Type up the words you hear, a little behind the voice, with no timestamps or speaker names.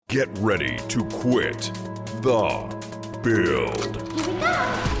Get ready to quit the build. Here we go.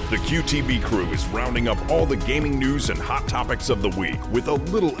 The QTB crew is rounding up all the gaming news and hot topics of the week with a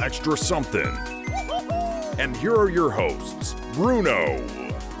little extra something. And here are your hosts, Bruno,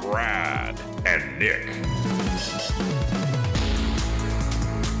 Brad, and Nick.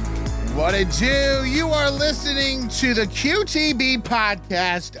 What it do? You are listening to the QTB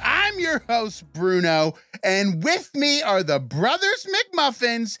podcast. I'm your host, Bruno, and with me are the Brothers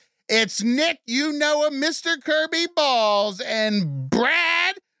McMuffins. It's Nick, you know him, Mr. Kirby Balls, and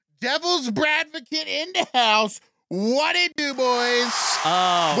Brad, Devil's Bradvocate in the house. What it do, boys?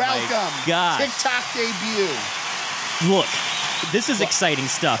 Oh, welcome. My God. TikTok debut. Look, this is exciting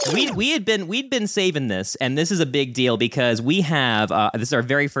stuff. We'd been saving this, and this is a big deal because we have this is our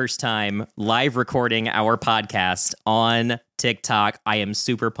very first time live recording our podcast on TikTok. I am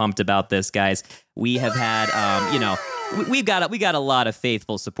super pumped about this, guys. We have had we got a lot of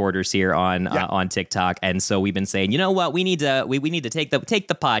faithful supporters here on TikTok, and so we've been saying, you know what, we need to take the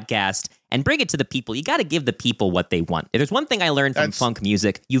podcast and bring it to the people. You got to give the people what they want. If there's one thing I learned from funk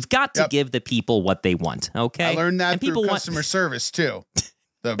music, you've got to give the people what they want. Okay, I learned that through customer service too.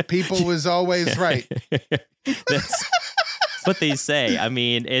 The people was always right. That's what they say. I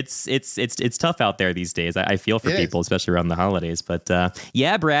mean, it's tough out there these days. I feel for people, especially around the holidays. But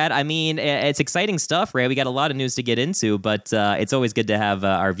yeah, Brad, I mean, it's exciting stuff, right? We got a lot of news to get into, but it's always good to have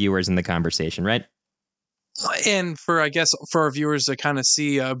our viewers in the conversation, right? And for our viewers to kind of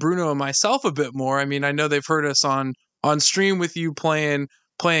see Bruno and myself a bit more. I mean, I know they've heard us on stream with you playing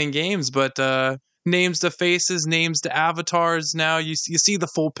games, but names to faces, names to avatars. Now you see the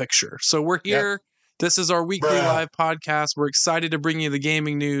full picture. So we're here. Yep. This is our weekly live podcast. We're excited to bring you the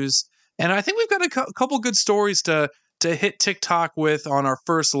gaming news, and I think we've got a couple good stories to hit TikTok with on our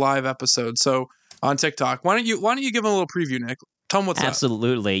first live episode. So on TikTok, why don't you give them a little preview, Nick? Tell them what's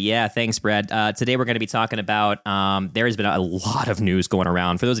Absolutely. up. Yeah, thanks, Brad. Today we're going to be talking about, there has been a lot of news going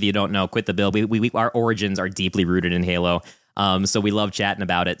around. For those of you who don't know, Quit the Build, our origins are deeply rooted in Halo. So we love chatting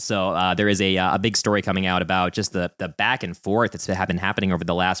about it. So there is a big story coming out about just the back and forth that's been happening over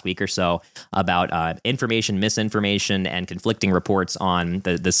the last week or so about information, misinformation, and conflicting reports on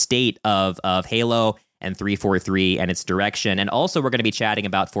the state of Halo and 343 and its direction. And also we're going to be chatting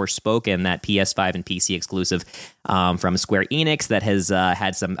about Forspoken, that PS5 and PC exclusive from Square Enix that has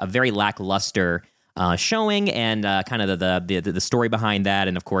had a very lackluster showing, and kind of the story behind that,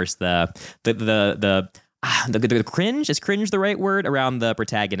 and of course the cringe. Is cringe the right word around the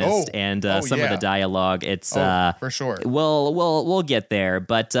protagonist and some of the dialogue? It's for sure. We'll get there,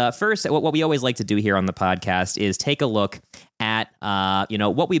 but first, what we always like to do here on the podcast is take a look at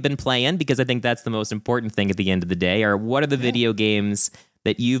what we've been playing, because I think that's the most important thing at the end of the day. Or what are the video games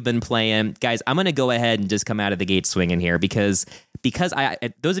that you've been playing, guys? I'm going to go ahead and just come out of the gate swinging here because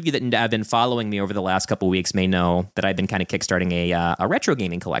those of you that have been following me over the last couple of weeks may know that I've been kind of kickstarting a retro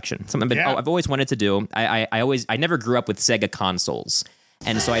gaming collection. Something I've always wanted to do. I never grew up with Sega consoles,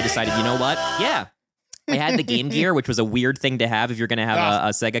 and so I decided, you know what? Yeah, I had the Game Gear, which was a weird thing to have if you're going to have a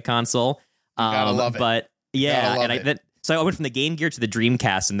Sega console. Gotta love it. But yeah, and so I went from the Game Gear to the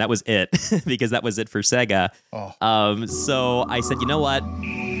Dreamcast, and that was it, because that was it for Sega. So I said, you know what?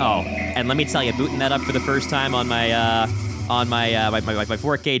 And let me tell you, booting that up for the first time on my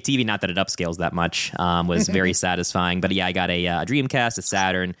 4K TV, not that it upscales that much, was very satisfying. But yeah, I got a Dreamcast, a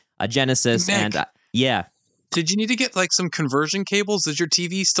Saturn, a Genesis, Nick, and yeah. Did you need to get like some conversion cables? Does your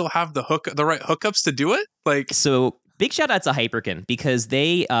TV still have the right hookups to do it? So big shout out to Hyperkin, because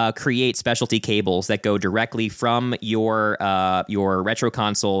they create specialty cables that go directly from your retro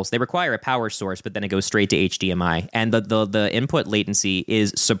consoles. They require a power source, but then it goes straight to HDMI, and the input latency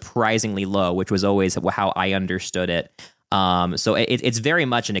is surprisingly low, which was always how I understood it. So it's very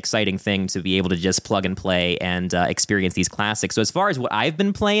much an exciting thing to be able to just plug and play and experience these classics. So as far as what I've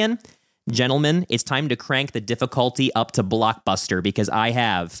been playing, gentlemen, it's time to crank the difficulty up to blockbuster, because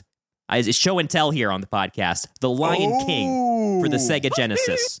it's show and tell here on the podcast, The Lion King for the Sega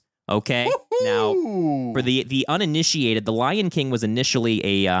Genesis. Okay. Now, for the uninitiated, The Lion King was initially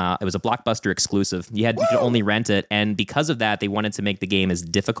it was a Blockbuster exclusive. You could only rent it, and because of that, they wanted to make the game as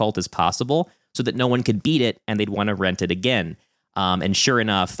difficult as possible so that no one could beat it, and they'd want to rent it again. And sure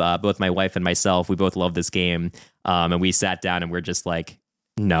enough, both my wife and myself, we both love this game, and we sat down and we're just like,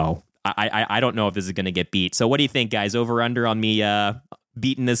 no, I don't know if this is going to get beat. So what do you think, guys? Over under on me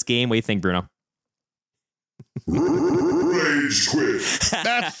beating this game? What do you think, Bruno? Rage quit.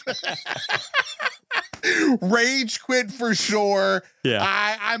 Rage quit for sure. Yeah.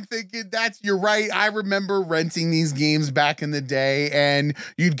 I'm thinking you're right. I remember renting these games back in the day, and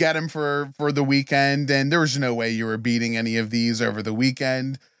you'd get them for the weekend, and there was no way you were beating any of these over the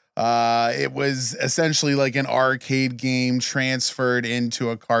weekend. It was essentially like an arcade game transferred into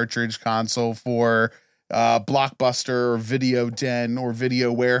a cartridge console for Blockbuster or Video Den or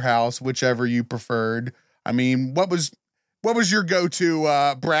Video Warehouse, whichever you preferred. I mean, what was your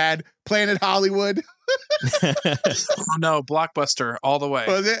go-to, Brad? Planet Hollywood? No, Blockbuster all the way.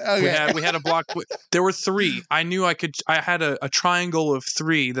 Was it? Okay. We had a block. There were 3. I had a triangle of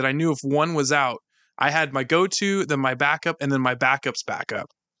 3 that I knew if one was out, I had my go-to, then my backup, and then my backup's backup.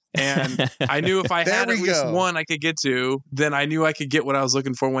 And I knew if I had at least one I could get to, then I knew I could get what I was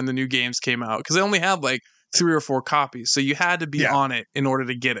looking for when the new games came out. Because I only had like 3 or 4 copies, so you had to be on it in order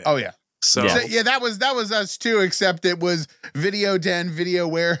to get it. Oh yeah. So that was us too, except it was Video Den, Video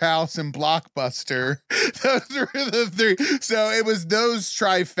Warehouse, and Blockbuster. Those were the 3. So it was those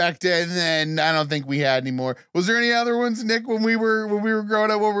trifecta, and then I don't think we had any more. Was there any other ones, Nick, when we were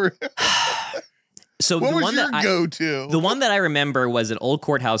growing up? So what the was one your that go-to? The one that I remember was at Old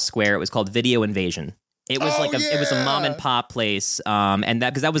Courthouse Square. It was called Video Invasion. It was it was a mom and pop place, and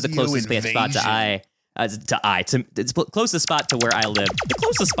that was the closest spot to it's closest spot to where I live. The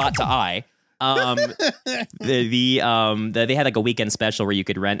closest spot to they had like a weekend special where you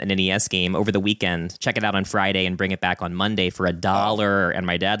could rent an NES game over the weekend, check it out on Friday, and bring it back on Monday for $1. And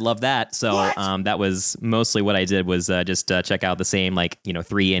my dad loved that, so that was mostly what I did was just check out the same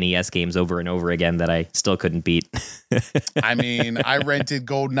 3 NES games over and over again that I still couldn't beat. I mean, I rented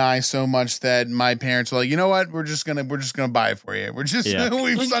GoldenEye so much that my parents were like, you know what, we're just gonna buy it for you. We've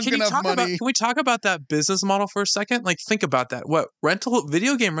sunk enough money. Can we talk about that business model for a second? Like, think about that. What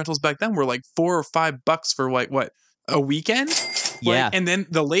video game rentals back then were like $4 or $5 for what a weekend? Yeah. And then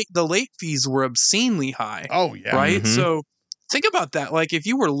the late fees were obscenely high. Oh yeah. Right. Mm-hmm. So think about that. Like, if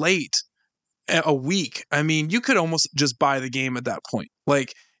you were late a week, I mean, you could almost just buy the game at that point.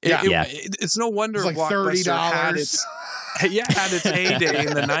 Like, it's no wonder it's like Blockbuster had its heyday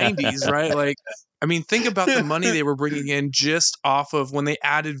in the 90s, right? Like, I mean, think about the money they were bringing in just off of when they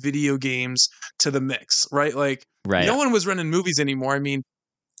added video games to the mix, right? Like, no one was renting movies anymore. I mean,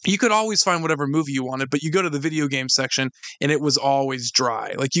 you could always find whatever movie you wanted, but you go to the video game section and it was always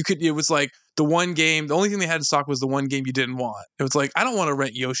dry. Like, it was like the one game, the only thing they had in stock was the one game you didn't want. It was like, I don't want to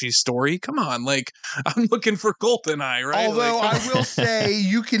rent Yoshi's Story. Come on. Like, I'm looking for GoldenEye, right? Although I will say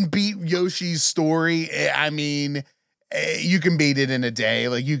you can beat Yoshi's Story. I mean, you can beat it in a day.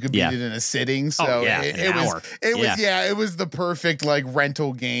 Like, you could beat it in a sitting. So it was the perfect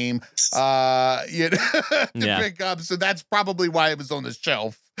rental game to pick up. So that's probably why it was on the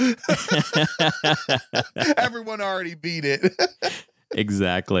shelf. Everyone already beat it.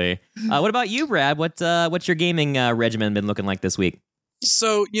 Exactly. What about you, Brad? What's your gaming regimen been looking like this week?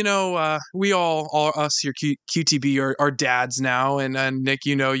 So, we all us here, QTB, are dads now. And Nick,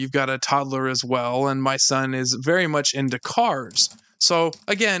 you've got a toddler as well. And my son is very much into cars. So,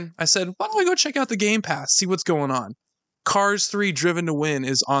 again, I said, why don't I go check out the Game Pass, see what's going on? Cars 3 Driven to Win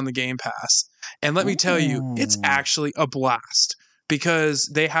is on the Game Pass. And let me tell you, it's actually a blast because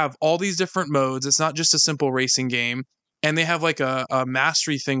they have all these different modes. It's not just a simple racing game. And they have like a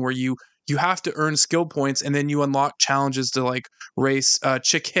mastery thing where you have to earn skill points and then you unlock challenges to race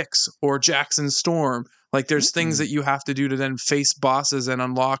Chick Hicks or Jackson Storm. Like, there's things that you have to do to then face bosses and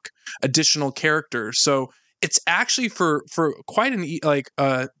unlock additional characters. So it's actually for quite an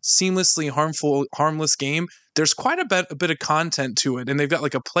seamlessly harmless game. There's quite a bit of content to it, and they've got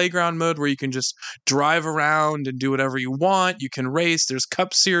like a playground mode where you can just drive around and do whatever you want. You can race. There's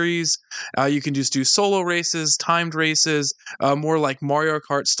Cup Series. You can just do solo races, timed races, more like Mario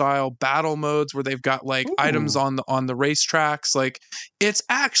Kart style battle modes where they've got items on the racetracks. Like, it's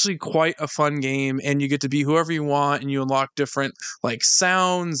actually quite a fun game, and you get to be whoever you want, and you unlock different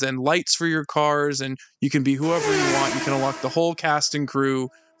sounds and lights for your cars, and you can be whoever you want. You can unlock the whole cast and crew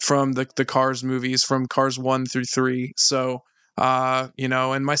from the Cars movies, from Cars 1 through 3. So, and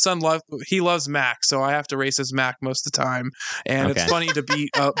my son loves Mac, so I have to race as Mac most of the time. And It's funny to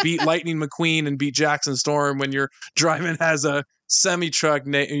beat Lightning McQueen and beat Jackson Storm when you're driving as a semi truck,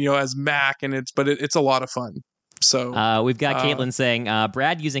 as Mac, and it's a lot of fun. So we've got Caitlin saying,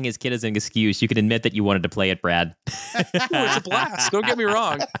 Brad using his kid as an excuse. You can admit that you wanted to play it, Brad. It's a blast. Don't get me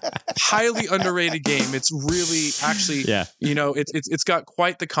wrong. Highly underrated game. It's really actually, it's got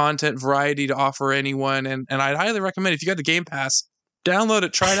quite the content variety to offer anyone. And I'd highly recommend, if you got the Game Pass, download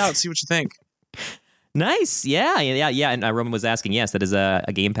it, try it out, see what you think. Nice. Yeah. And Roman was asking, yes, that is a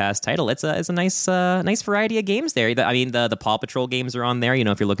Game Pass title. It's a nice variety of games there. I mean, the Paw Patrol games are on there.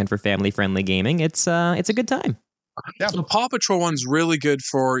 If you're looking for family-friendly gaming, it's a good time. Yeah, the Paw Patrol one's really good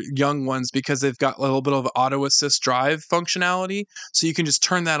for young ones because they've got a little bit of auto assist drive functionality. So you can just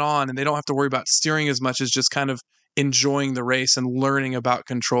turn that on and they don't have to worry about steering as much as just kind of enjoying the race and learning about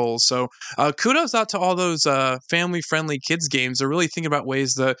controls. So kudos out to all those family-friendly kids games. They're really thinking about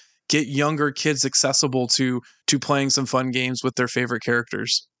ways to get younger kids accessible to playing some fun games with their favorite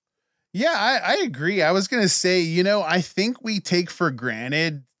characters. Yeah, I agree. I was going to say, I think we take for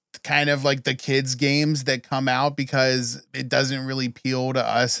granted kind of like the kids games that come out because it doesn't really appeal to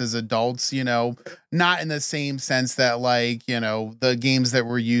us as adults, not in the same sense that like, the games that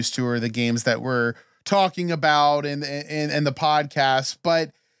we're used to or the games that we're talking about in the podcast,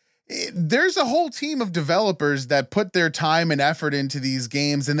 but there's a whole team of developers that put their time and effort into these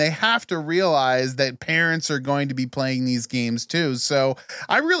games, and they have to realize that parents are going to be playing these games too. So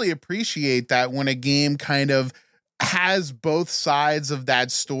I really appreciate that when a game kind of has both sides of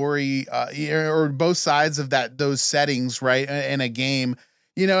that story, or both sides of those settings, right, in a game.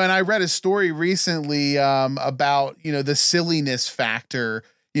 And I read a story recently about, the silliness factor,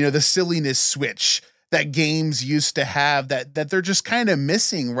 the silliness switch that games used to have that they're just kind of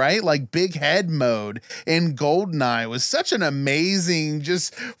missing, right? Like Big Head mode in GoldenEye was such an amazing,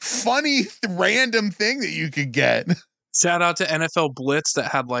 just funny, random thing that you could get. Shout out to NFL Blitz that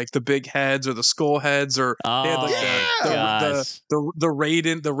had like the big heads or the skull heads, or they had like the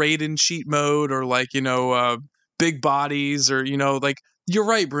Raiden cheat mode, or like, big bodies, or, like, you're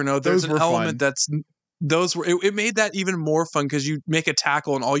right, Bruno. There's an element fun. It made that even more fun because you make a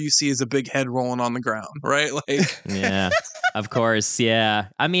tackle and all you see is a big head rolling on the ground, right? Like, yeah, of course. Yeah.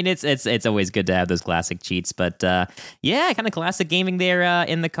 I mean, it's always good to have those classic cheats, but yeah, kind of classic gaming there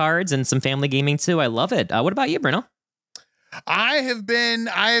in the cards, and some family gaming too. I love it. What about you, Bruno? I have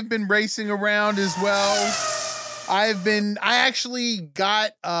been racing around as well. I've been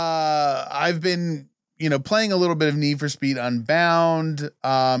playing a little bit of Need for Speed Unbound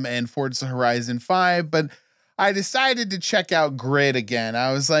and Forza Horizon 5, but I decided to check out Grid again.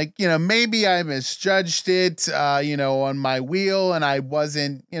 I was like, maybe I misjudged it, on my wheel, and I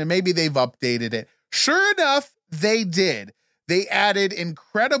wasn't, maybe they've updated it. Sure enough, they did. They added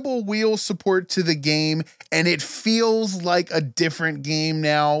incredible wheel support to the game, and it feels like a different game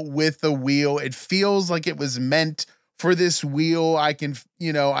now with the wheel. It feels like it was meant for this wheel. I can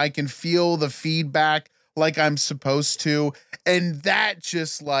feel the feedback like I'm supposed to. And that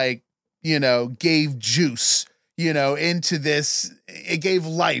just like, gave juice, into this. It gave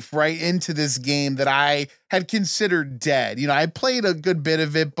life right into this game that I had considered dead. I played a good bit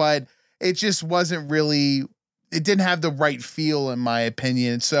of it, but it just wasn't really, it didn't have the right feel in my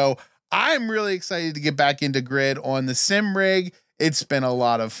opinion. So I'm really excited to get back into Grid on the sim rig. It's been a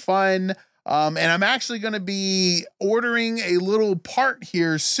lot of fun. And I'm actually going to be ordering a little part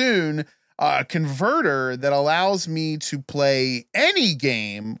here soon, a converter that allows me to play any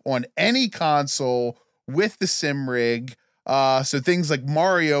game on any console with the sim rig. So things like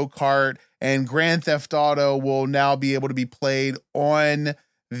Mario Kart and Grand Theft Auto will now be able to be played on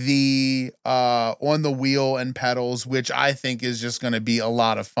the wheel and pedals, which I think is just going to be a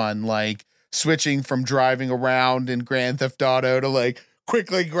lot of fun. Like switching from driving around in Grand Theft Auto to like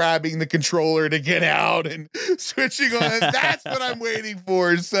quickly grabbing the controller to get out and switching on. That's what I'm waiting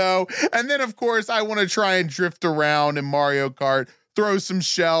for. So, and then of course I want to try and drift around in Mario Kart, throw some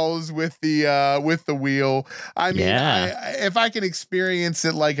shells with the wheel. I mean, if I can experience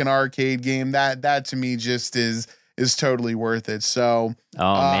it like an arcade game, that to me just is totally worth it. So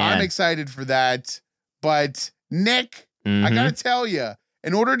man. I'm excited for that. But Nick, I gotta tell you,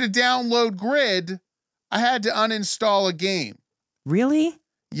 in order to download Grid, I had to uninstall a game. Really?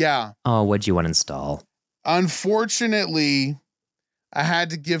 Yeah. Oh, what'd you uninstall? Unfortunately, I had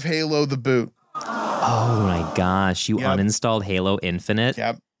to give Halo the boot. Oh my gosh, you uninstalled Halo Infinite?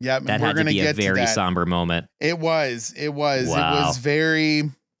 Yep. That had to be a very somber moment. It was. Wow. It was very.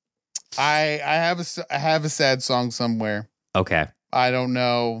 I have a sad song somewhere. Okay. I don't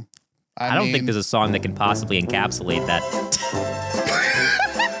know. I don't think there's a song that can possibly encapsulate that.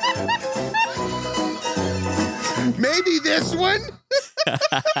 Maybe this one?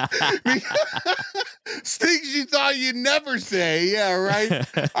 Things you thought you'd never say. Yeah, right?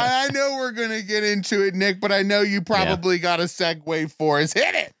 I know we're going to get into it, Nick, but I know you probably got a segue for us.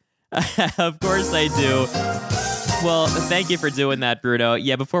 Hit it! Of course I do. Well, thank you for doing that, Bruno.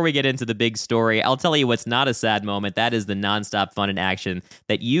 Yeah, before we get into the big story, I'll tell you what's not a sad moment. That is the nonstop fun and action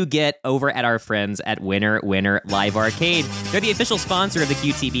that you get over at our friends at Winner Winner Live Arcade. They're the official sponsor of the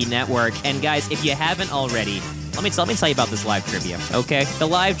QTB network. And guys, if you haven't already, let me tell you about this live trivia, okay? The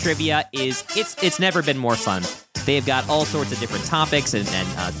live trivia it's never been more fun. They've got all sorts of different topics and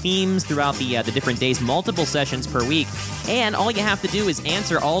themes throughout the different days, multiple sessions per week. And all you have to do is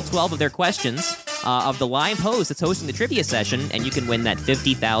answer all 12 of their questions of the live host that's hosting the trivia session, and you can win that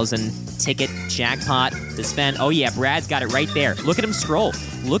 50,000 ticket jackpot to spend. Oh yeah, Brad's got it right there. Look at him scroll.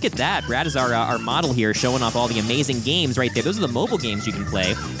 Look at that. Brad is our model here, showing off all the amazing games right there. Those are the mobile games you can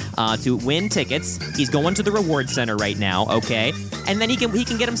play to win tickets. He's going to the reward center right now, okay? And then he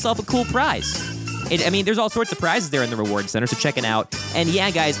can get himself a cool prize. There's all sorts of prizes there in the reward center, so check it out. And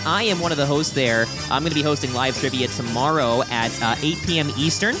yeah, guys, I am one of the hosts there. I'm going to be hosting live trivia tomorrow at 8 p.m.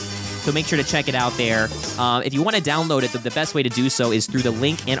 Eastern. So make sure to check it out there. If you want to download it, the best way to do so is through the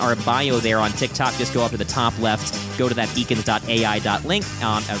link in our bio there on TikTok. Just go up to the top left, go to that beacons.ai.link,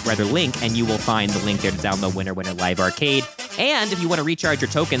 and you will find the link there to download Winner Winner Live Arcade. And if you want to recharge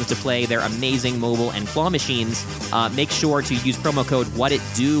your tokens to play their amazing mobile and claw machines, make sure to use promo code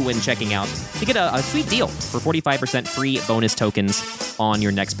WhatItDo when checking out to get a sweet deal for 45% free bonus tokens on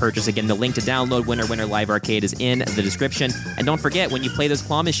your next purchase. Again, the link to download Winner Winner Live Arcade is in the description. And don't forget, when you play those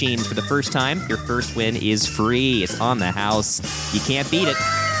claw machines for the first time, your first win is free. It's on the house. You can't beat it.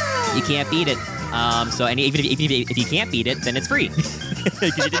 You can't beat it. Even if you can't beat it, then it's free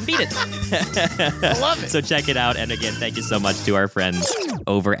because you didn't beat it. I love it. So check it out. And again, thank you so much to our friends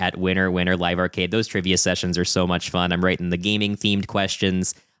over at Winner Winner Live Arcade. Those trivia sessions are so much fun. I'm writing the gaming themed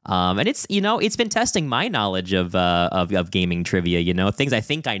questions. And it's been testing my knowledge of gaming trivia, things I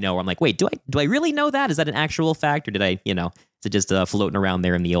think I know. I'm like, wait, do I really know that? Is that an actual fact, or did I, is it just floating around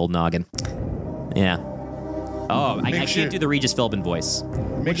there in the old noggin? Yeah. Oh, I can't do the Regis Philbin voice.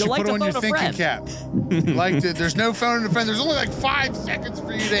 Make sure you put on your thinking cap. There's no phone in a friend. There's only like 5 seconds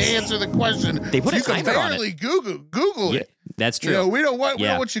for you to answer the question. They put a timer on it. You can barely Google it. That's true. We don't want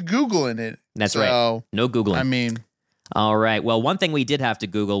you Googling it. That's right. No Googling. All right. Well, one thing we did have to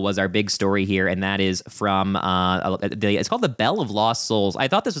Google was our big story here, and that is from it's called the Bell of Lost Souls. I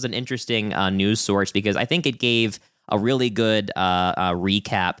thought this was an interesting news source because I think it gave a really good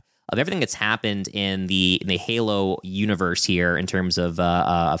recap of everything that's happened in the Halo universe here in terms of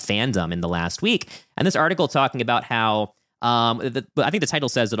fandom in the last week. And this article talking about how I think the title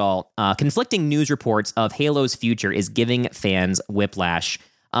says it all. Conflicting news reports of Halo's future is giving fans whiplash.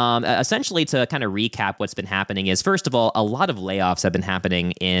 Essentially, to kind of recap what's been happening is, first of all, a lot of layoffs have been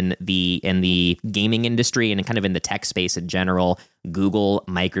happening in the gaming industry and kind of in the tech space in general. Google,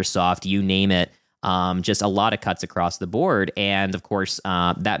 Microsoft, you name it. Just a lot of cuts across the board. And of course,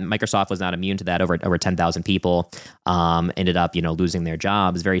 that Microsoft was not immune to that. Over 10,000 people ended up, losing their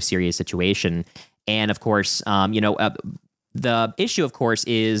jobs. Very serious situation. And of course, the issue, of course,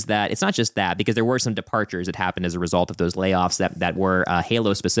 is that it's not just that, because there were some departures that happened as a result of those layoffs that were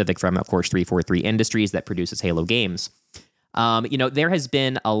Halo specific from, of course, 343 Industries that produces Halo games. There has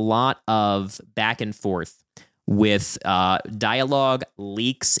been a lot of back and forth with dialogue,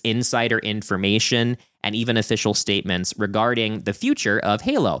 leaks, insider information, and even official statements regarding the future of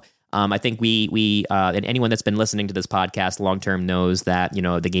Halo. I think we and anyone that's been listening to this podcast long term knows that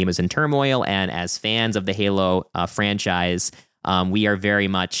the game is in turmoil, and as fans of the Halo franchise, we are very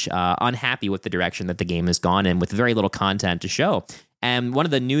much unhappy with the direction that the game has gone in, with very little content to show. And one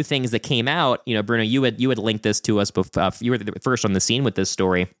of the new things that came out, Bruno, you had linked this to us before. You were the first on the scene with this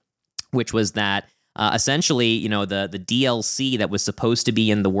story, which was that essentially, the DLC that was supposed to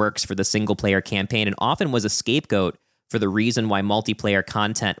be in the works for the single player campaign and often was a scapegoat for the reason why multiplayer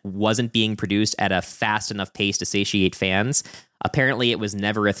content wasn't being produced at a fast enough pace to satiate fans. Apparently, it was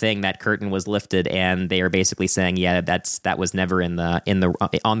never a thing. That curtain was lifted, and they are basically saying, that was never on the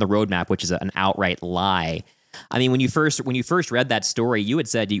roadmap, which is an outright lie. I mean, when you first read that story, you had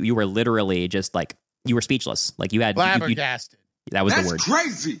said you were literally just like, you were speechless, like you had flabbergasted. That was the word. That's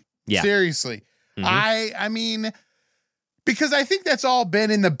crazy. Yeah, seriously. Mm-hmm. I mean, because I think that's all been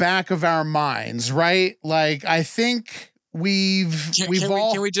in the back of our minds, right? Like, I think can we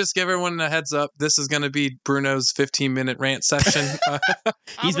just give everyone a heads up? This is going to be Bruno's 15-minute rant section.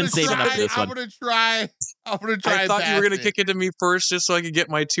 He's been saving up for this one. I'm going to try. I thought you were going to kick it to me first just so I could get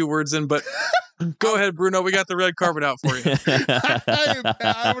my 2 words in, but go ahead, Bruno. We got the red carpet out for you.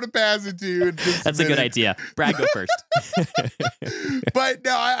 I'm going to pass it to you. That's a good idea. Brad, go first. But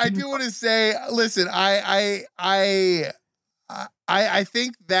no, I do want to say, listen, I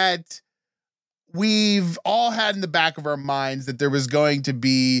think that we've all had in the back of our minds that there was going to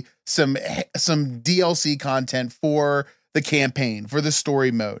be some DLC content for the campaign, for the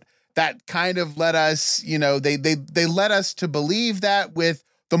story mode. That kind of led us, they led us to believe that with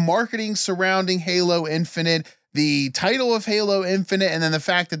the marketing surrounding Halo Infinite, the title of Halo Infinite, and then the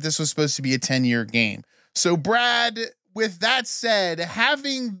fact that this was supposed to be a 10-year game. So, Brad, with that said,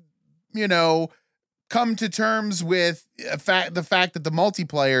 having, come to terms with the fact that the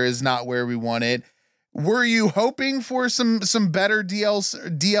multiplayer is not where we want it, were you hoping for some better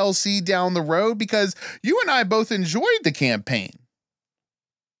DLC down the road? Because you and I both enjoyed the campaign.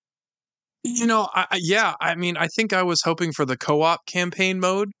 You know, I mean, I think I was hoping for the co-op campaign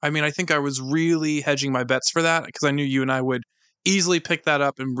mode. I mean, I think I was really hedging my bets for that because I knew you and I would easily pick that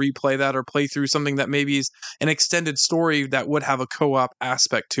up and replay that or play through something that maybe is an extended story that would have a co-op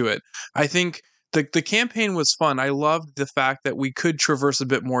aspect to it. I think the campaign was fun. I loved the fact that we could traverse a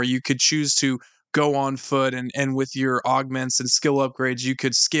bit more. You could choose to go on foot and with your augments and skill upgrades, you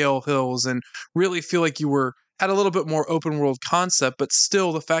could scale hills and really feel like you were had a little bit more open world concept, but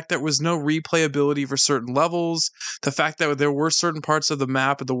still the fact that there was no replayability for certain levels, the fact that there were certain parts of the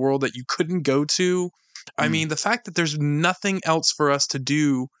map of the world that you couldn't go to. I mean, the fact that there's nothing else for us to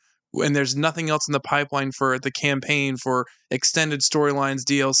do and there's nothing else in the pipeline for the campaign, for extended storylines,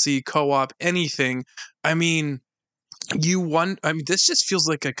 DLC, co-op, anything. I mean, this just feels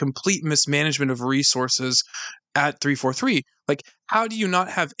like a complete mismanagement of resources at 343. Like, how do you not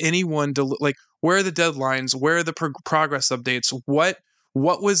have anyone where are the deadlines? Where are the progress updates? What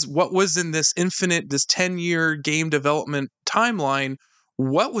was in this 10-year game development timeline?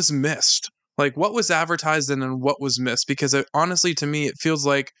 What was missed? Like, what was advertised and what was missed? Because honestly, to me, it feels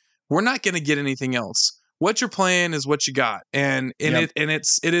like we're not going to get anything else. What you're playing is what you got, and it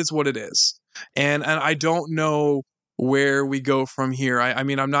is what it is. And I don't know where we go from here. I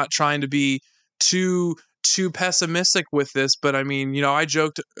mean, I'm not trying to be too pessimistic with this, but I mean, you know, I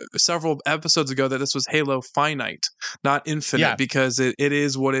joked several episodes ago that this was Halo finite, not infinite, because it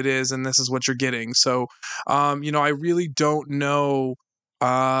is what it is, and this is what you're getting. So, you know, I really don't know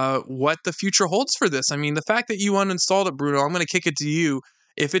what the future holds for this. I mean, the fact that you uninstalled it, Bruno, I'm going to kick it to you.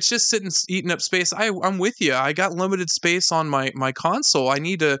 If it's just sitting eating up space, I'm with you. I got limited space on my console. I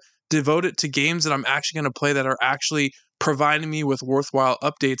need to devote it to games that I'm actually going to play that are actually providing me with worthwhile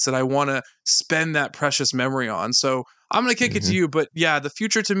updates that I want to spend that precious memory on. So I'm going to kick it to you, but yeah, the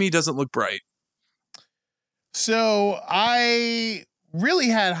future to me doesn't look bright. So I really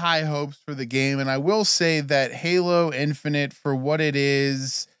had high hopes for the game, and I will say that Halo Infinite, for what it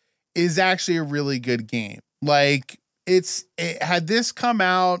is actually a really good game. Like, had this come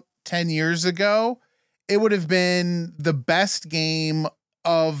out 10 years ago, it would have been the best game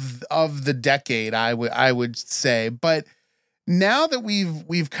of the decade, I would say. But now that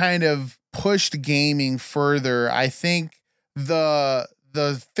we've kind of pushed gaming further, I think the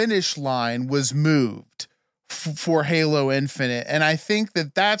finish line was moved for Halo Infinite, and I think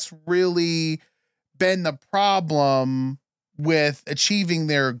that that's really been the problem with achieving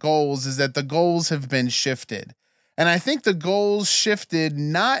their goals, is that the goals have been shifted. And I think the goals shifted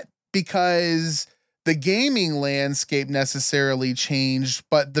not because the gaming landscape necessarily changed,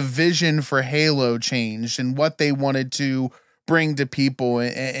 but the vision for Halo changed and what they wanted to bring to people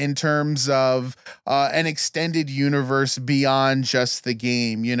in terms of an extended universe beyond just the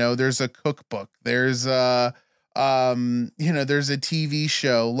game. You know, there's a cookbook, there's there's a TV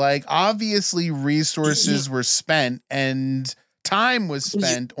show. Like, obviously resources were spent and time was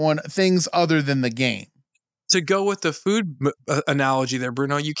spent on things other than the game. To go with the food analogy there,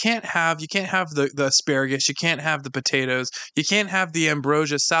 Bruno, you can't have the asparagus, you can't have the potatoes, you can't have the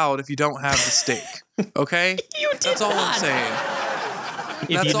ambrosia salad if you don't have the steak. Okay? That's all I'm saying.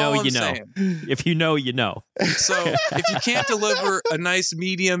 If you know, you know. If you know, you know. So if you can't deliver a nice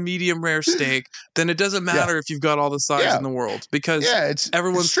medium rare steak, then it doesn't matter if you've got all the size in the world, because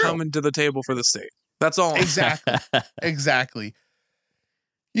everyone's coming to the table for the steak. That's all. Exactly. Exactly.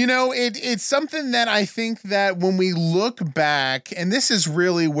 You know, it's something that I think that when we look back, and this is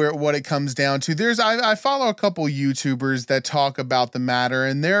really what it comes down to. I follow a couple YouTubers that talk about the matter,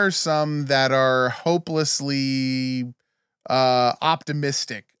 and there are some that are hopelessly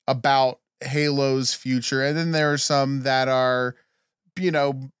optimistic about Halo's future, and then there are some that are, you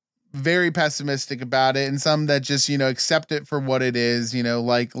know, very pessimistic about it, and some that just, you know, accept it for what it is, you know,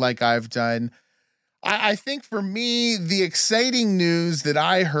 like I've done. I think for me, the exciting news that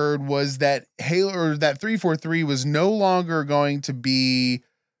I heard was that Halo, or that 343 was no longer going to be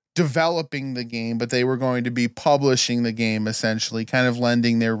developing the game, but they were going to be publishing the game, essentially, kind of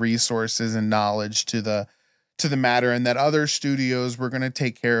lending their resources and knowledge to the matter, and that other studios were going to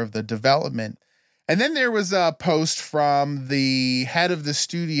take care of the development. And then there was a post from the head of the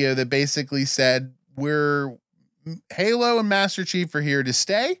studio that basically said, Halo and Master Chief are here to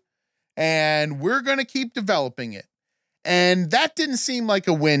stay, and we're going to keep developing it. And that didn't seem like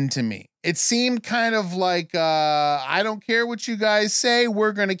a win to me. It seemed kind of like, I don't care what you guys say,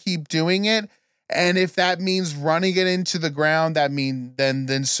 we're going to keep doing it. And if that means running it into the ground,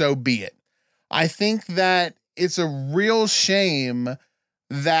 then so be it. I think that it's a real shame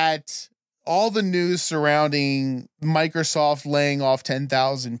that all the news surrounding Microsoft laying off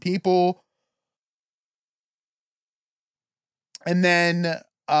 10,000 people. And then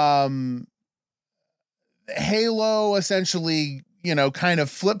Halo essentially, kind of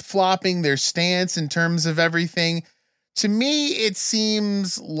flip-flopping their stance in terms of everything. To me, it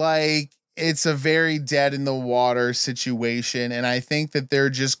seems like it's a very dead in the water situation. And I think that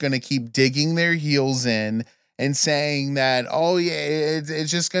they're just going to keep digging their heels in and saying that, oh yeah, it's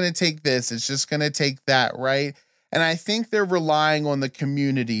just going to take this. It's just going to take that. Right. And I think they're relying on the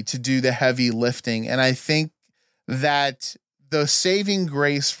community to do the heavy lifting. And I think that the saving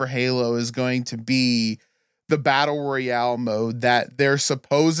grace for Halo is going to be the battle royale mode that they're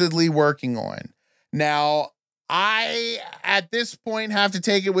supposedly working on. Now, I, at this point, have to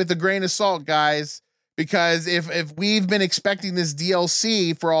take it with a grain of salt, guys, because if we've been expecting this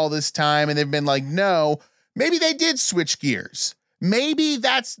DLC for all this time and they've been like, no, maybe they did switch gears. Maybe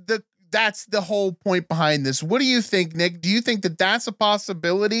that's the whole point behind this. What do you think, Nick? Do you think that that's a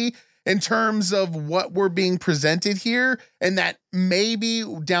possibility in terms of what we're being presented here, and that maybe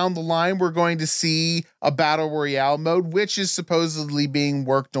down the line we're going to see a battle royale mode, which is supposedly being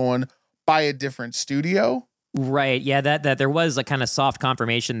worked on by a different studio? Right. Yeah, that there was a kind of soft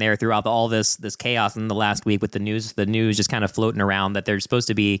confirmation there throughout all this chaos in the last week with the news just kind of floating around that there's supposed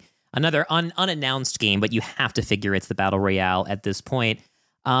to be another unannounced game, but you have to figure it's the battle royale at this point.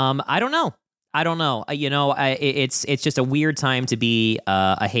 I don't know. It's just a weird time to be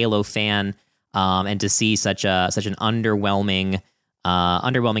a Halo fan, and to see such an underwhelming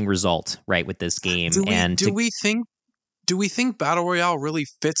result, right, with this game. Do we think battle royale really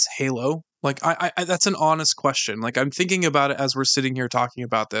fits Halo? Like, I that's an honest question. Like, I'm thinking about it as we're sitting here talking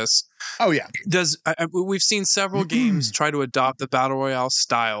about this. Oh yeah. We've seen several games try to adopt the battle royale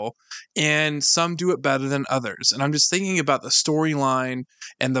style, and some do it better than others. And I'm just thinking about the storyline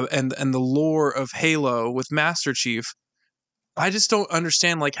and the lore of Halo with Master Chief. I just don't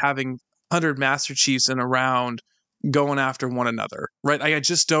understand like having 100 Master Chiefs in a round going after one another, right? I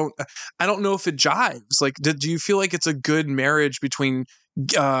don't know if it jives. Like, do you feel like it's a good marriage between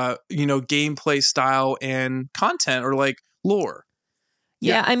gameplay style and content, or like lore?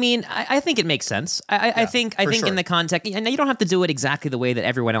 Yeah, I mean, I think it makes sense. I think sure. In the context, and you don't have to do it exactly the way that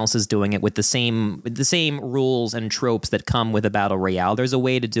everyone else is doing it with the same rules and tropes that come with a battle royale. There's a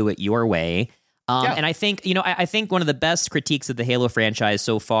way to do it your way. And I think, I think one of the best critiques of the Halo franchise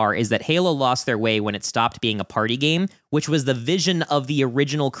so far is that Halo lost their way when it stopped being a party game, which was the vision of the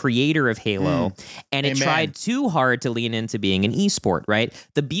original creator of Halo. And it tried too hard to lean into being an esport, right?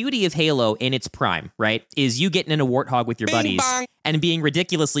 The beauty of Halo in its prime, right, is you getting in a warthog with your buddies and being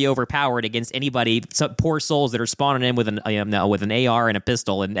ridiculously overpowered against anybody, poor souls that are spawning in with an AR and a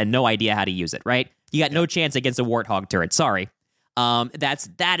pistol and no idea how to use it, right? You got no chance against a warthog turret. Sorry.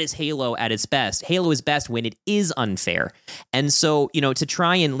 That is Halo at its best. Halo is best when it is unfair. And so, to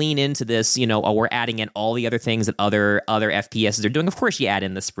try and lean into this, we're adding in all the other things that other FPSs are doing. Of course, you add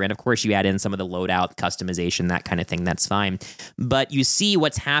in the sprint. Of course, you add in some of the loadout customization, that kind of thing. That's fine. But you see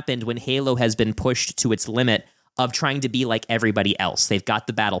what's happened when Halo has been pushed to its limit of trying to be like everybody else. They've got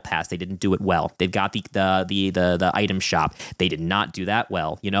the battle pass. They didn't do it well. They've got the item shop. They did not do that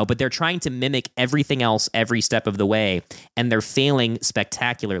well, but they're trying to mimic everything else every step of the way, and they're failing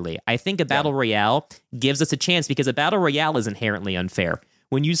spectacularly. I think a battle royale gives us a chance because a battle royale is inherently unfair.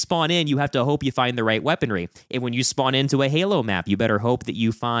 When you spawn in, you have to hope you find the right weaponry. And when you spawn into a Halo map, you better hope that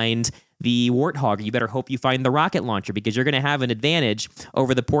you find the Warthog. You better hope you find the rocket launcher because you're going to have an advantage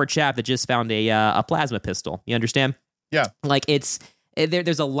over the poor chap that just found a plasma pistol. You understand? Yeah. Like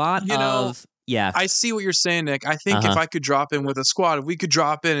there's a lot of... Yeah. I see what you're saying, Nick. I think if I could drop in with a squad, if we could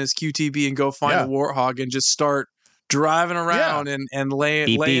drop in as QTB and go find a Warthog and just start driving around and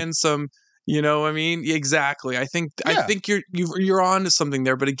laying some... You know what I mean? Exactly. I think you're on to something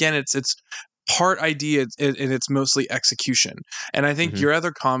there, but again, it's part idea and it's mostly execution. And I think your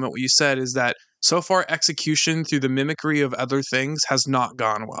other comment, what you said, is that so far execution through the mimicry of other things has not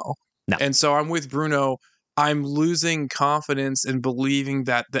gone well. No. And so I'm with Bruno. I'm losing confidence in believing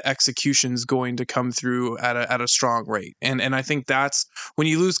that the execution is going to come through at a strong rate. And I think that's when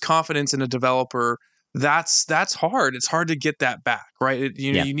you lose confidence in a developer. That's hard. It's hard to get that back, right?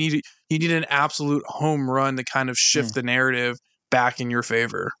 You need an absolute home run to kind of shift the narrative back in your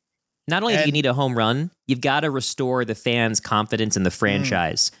favor. Not only do you need a home run, you've got to restore the fans' confidence in the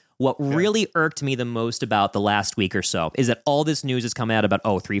franchise. What really irked me the most about the last week or so is that all this news has come out about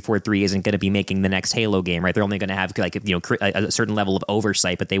 343 isn't going to be making the next Halo game, right? They're only going to have a certain level of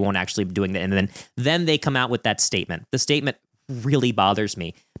oversight, but they won't actually be doing that. And then they come out with that statement. The statement really bothers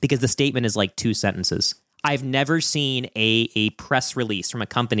me because the statement is like 2 sentences. I've never seen a press release from a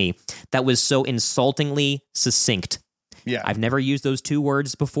company that was so insultingly succinct. Yeah. I've never used those two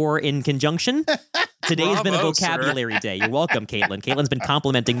words before in conjunction. Today has been a Bravo, vocabulary day. You're welcome, Caitlin. Caitlin's been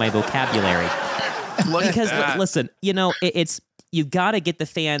complimenting my vocabulary. Because listen, it's you've got to get the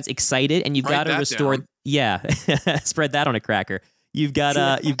fans excited, and you've got to restore. Down. Yeah, spread that on a cracker. You've got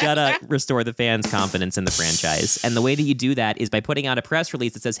to restore the fans' confidence in the franchise, and the way that you do that is by putting out a press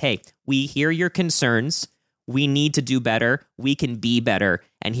release that says, "Hey, we hear your concerns. We need to do better. We can be better,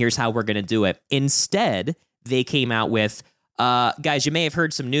 and here's how we're going to do it." Instead, they came out with, "Guys, you may have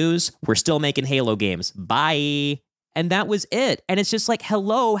heard some news. We're still making Halo games. Bye." And that was it. And it's just like,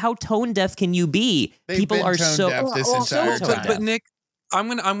 hello, how tone deaf can you be? People are so deaf this entire time. But Nick,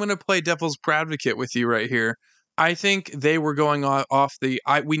 I'm gonna play devil's advocate with you right here. I think they were going off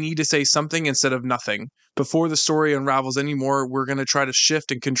we need to say something instead of nothing. Before the story unravels anymore, we're going to try to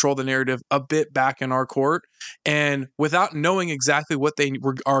shift and control the narrative a bit back in our court. And without knowing exactly what they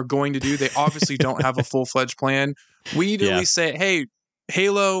are going to do, they obviously don't have a full-fledged plan. We need to at least say, hey,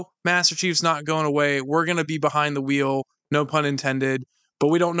 Halo, Master Chief's not going away. We're going to be behind the wheel, no pun intended, but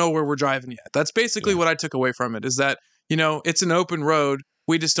we don't know where we're driving yet. That's basically what I took away from it, is that, it's an open road.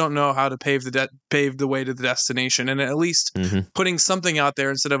 We just don't know how to pave the way to the destination. And at least putting something out there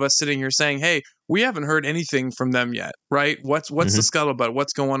instead of us sitting here saying, hey, we haven't heard anything from them yet, right? What's the scuttlebutt?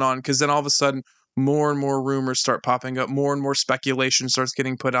 What's going on? Because then all of a sudden, more and more rumors start popping up. More and more speculation starts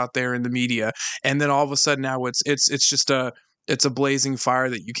getting put out there in the media. And then all of a sudden now it's just it's a blazing fire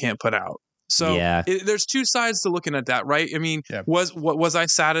that you can't put out. So there's two sides to looking at that, right? I mean, was I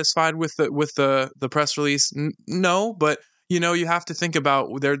satisfied with the press release? No, but you have to think about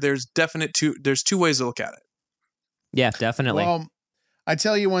there's two ways to look at it. Yeah, definitely. Well, I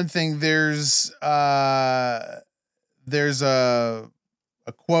tell you one thing. There's a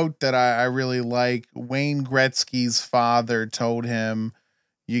quote that I really like. Wayne Gretzky's father told him,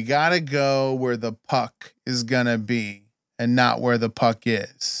 "You got to go where the puck is gonna be, and not where the puck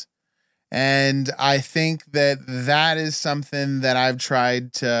is." And I think that is something that I've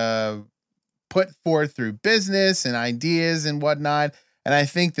tried to put forth through business and ideas and whatnot. And I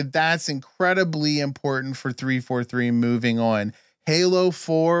think that's incredibly important for 343 moving on. Halo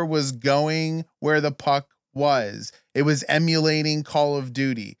 4 was going where the puck was. It was emulating Call of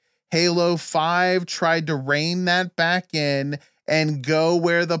Duty. Halo 5 tried to rein that back in and go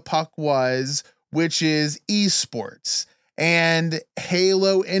where the puck was, which is esports. And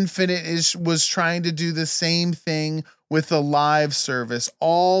Halo Infinite was trying to do the same thing with the live service,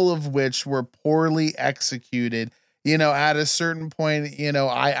 all of which were poorly executed. At a certain point,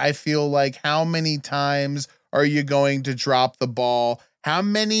 I feel like, how many times are you going to drop the ball? How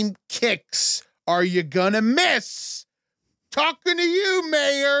many kicks are you going to miss? Talking to you,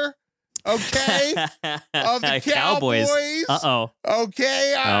 Mayor. Okay. Of the Cowboys. Uh-oh.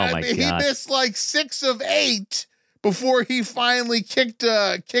 Okay. He missed like 6 of 8 before he finally kicked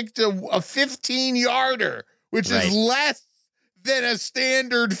a 15-yarder, which is less than a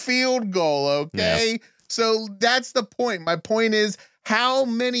standard field goal, okay? Yeah. So that's the point. My point is, how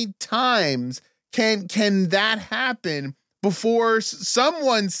many times can that happen before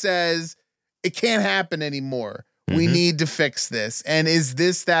someone says it can't happen anymore? We need to fix this. And is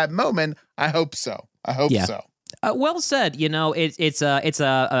this that moment? I hope so. So. Well said. It's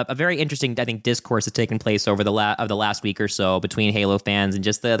a very interesting, I think, discourse that's taken place over the last week or so between Halo fans, and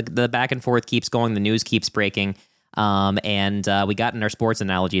just the back and forth keeps going. The news keeps breaking. And we got in our sports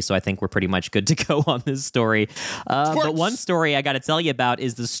analogy, so I think we're pretty much good to go on this story. But one story I got to tell you about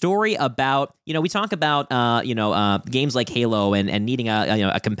is the story about, we talk about, games like Halo and needing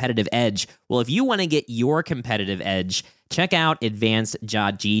a competitive edge. Well, if you want to get your competitive edge, check out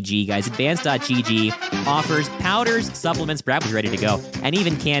advanced.gg, guys. Advanced.gg offers powders, supplements, Brad was ready to go, and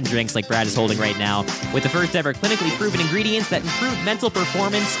even canned drinks like Brad is holding right now, with the first ever clinically proven ingredients that improve mental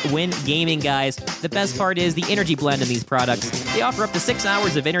performance when gaming, guys. The best part is the energy blend in these products. They offer up to 6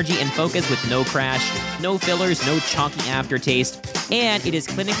 hours of energy and focus with no crash, no fillers, no chalky aftertaste, and it is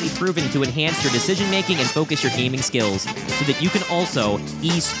clinically proven to enhance your decision-making and focus your gaming skills so that you can also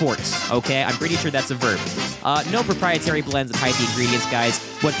esports, okay? I'm pretty sure that's a verb. No proprietary blends that hide the ingredients, guys.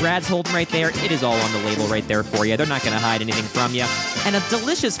 What Brad's holding right there, it is all on the label right there for you. They're not going to hide anything from you. And of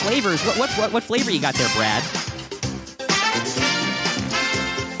delicious flavors. What flavor you got there, Brad?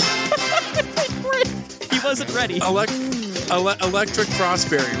 He wasn't ready. Electric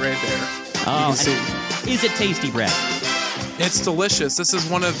Frostberry right there. Oh, is it tasty, Brad? It's delicious. This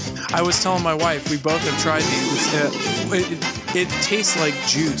is I was telling my wife, we both have tried these. It tastes like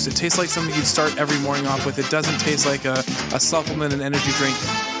juice. It tastes like something you'd start every morning off with. It doesn't taste like a supplement, an energy drink.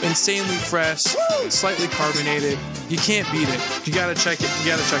 Insanely fresh, slightly carbonated. You can't beat it. You gotta check it. You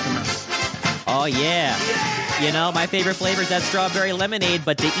gotta check them out. Oh, yeah. You know, my favorite flavor is that strawberry lemonade,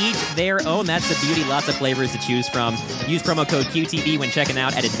 but to each their own. That's the beauty. Lots of flavors to choose from. Use promo code QTB when checking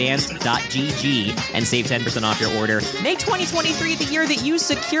out at advanced.gg and save 10% off your order. Make 2023 the year that you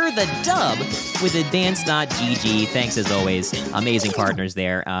secure the dub with advanced.gg. Thanks as always. Amazing partners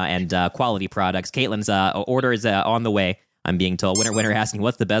there and quality products. Caitlin's order is on the way, I'm being told. Winner asking,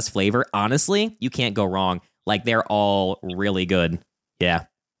 what's the best flavor? Honestly, you can't go wrong. Like, they're all really good. Yeah.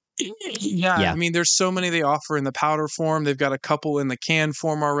 Yeah, I mean, there's so many they offer in the powder form. They've got a couple in the can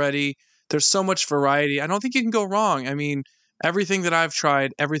form already. There's so much variety. I don't think you can go wrong. I mean, everything that I've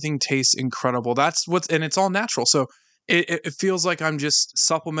tried, everything tastes incredible. And it's all natural. So it feels like I'm just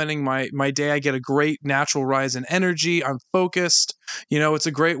supplementing my day. I get a great natural rise in energy. I'm focused. You know, it's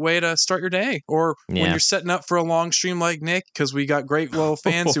a great way to start your day. Or when you're setting up for a long stream like Nick, because we got great loyal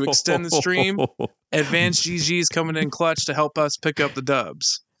fans who extend the stream. Advanced GG is coming in clutch to help us pick up the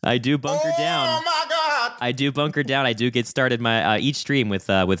dubs. I do bunker down. Oh my God! I do bunker down. I do get started my each stream with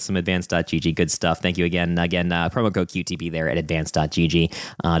some advanced.gg good stuff. Thank you again. Promo code QTB there at advanced.gg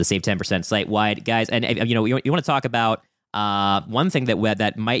to save 10% site wide, guys. And you want to talk about one thing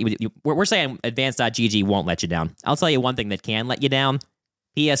that might we're saying advanced.gg won't let you down. I'll tell you one thing that can let you down: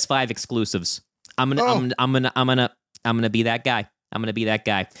 PS5 exclusives. I'm gonna be that guy. I'm gonna be that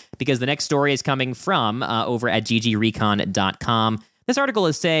guy because the next story is coming from over at ggrecon.com. This article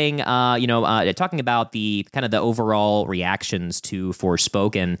is saying, talking about the kind of the overall reactions to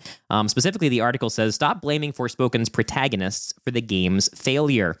Forspoken. Specifically, the article says, stop blaming Forspoken's protagonists for the game's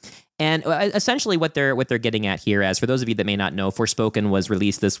failure. And essentially what they're getting at here, as for those of you that may not know, Forspoken was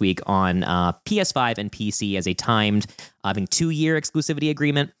released this week on PS5 and PC as a timed, I think, 2-year exclusivity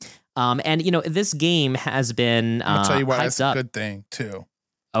agreement. And, this game has been I'll tell you what, that's a good thing, too.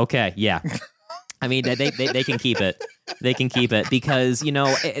 Okay, yeah. I mean, they can keep it. They can keep it because,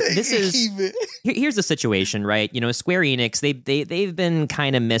 this is... Here's the situation, right? Square Enix, they've been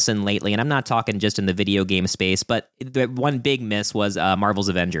kind of missing lately, and I'm not talking just in the video game space, but the one big miss was Marvel's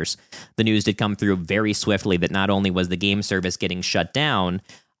Avengers. The news did come through very swiftly that not only was the game service getting shut down,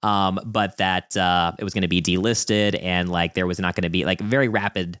 but that it was going to be delisted, and there was not going to be very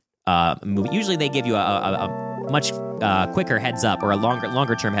rapid movie. Usually they give you a much quicker heads up or a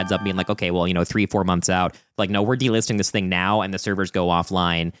longer term heads up, being okay, well, 3-4 months out. No, we're delisting this thing now, and the servers go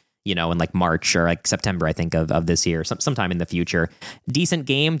offline, in March or September, I think, of this year, sometime in the future. Decent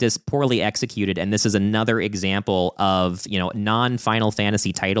game, just poorly executed, and this is another example of non-Final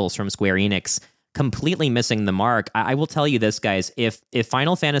Fantasy titles from Square Enix completely missing the mark. I will tell you this, guys, if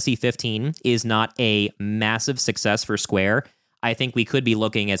Final Fantasy 15 is not a massive success for Square, I think we could be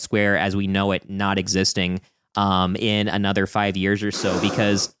looking at Square as we know it not existing in another 5 years or so,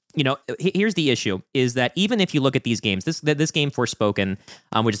 because here's the issue: is that even if you look at these games, this game Forspoken,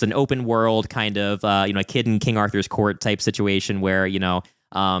 which is an open world kind of a kid in King Arthur's court type situation where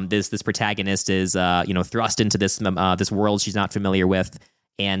this protagonist is thrust into this world she's not familiar with,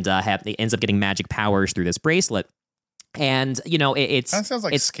 and ends up getting magic powers through this bracelet, and it's that sounds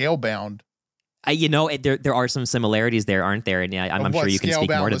like Scalebound. There are some similarities there, aren't there? And I'm sure you can speak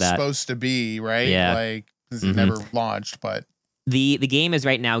more to that. Supposed to be, right? Yeah. This is never launched, but the game is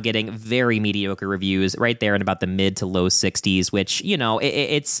right now getting very mediocre reviews, right there in about the mid to low 60s. Which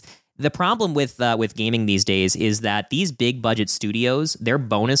it's the problem with gaming these days is that these big budget studios, their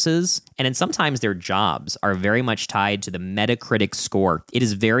bonuses and then sometimes their jobs are very much tied to the Metacritic score. It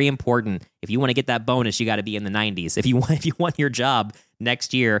is very important. If you want to get that bonus, you got to be in the 90s. If you want your job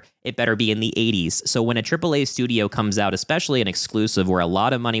next year, it better be in the 80s. So when a AAA studio comes out, especially an exclusive where a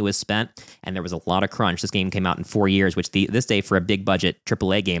lot of money was spent and there was a lot of crunch, this game came out in 4 years, which this day for a big budget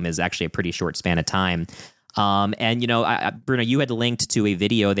AAA game is actually a pretty short span of time. And Bruno, you had linked to a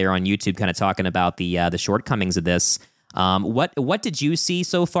video there on YouTube kind of talking about the shortcomings of this. What did you see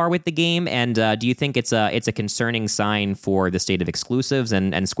so far with the game, and do you think it's a concerning sign for the state of exclusives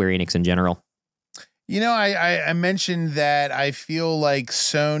and Square Enix in general? I mentioned that I feel like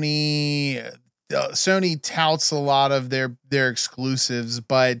Sony touts a lot of their exclusives,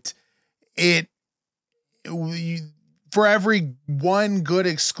 but for every one good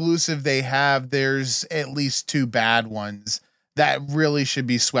exclusive they have, there's at least 2 bad ones that really should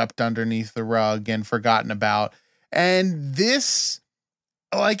be swept underneath the rug and forgotten about. And this,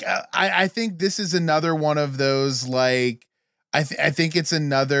 I think this is another one of those, I think it's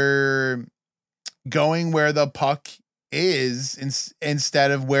another going where the puck is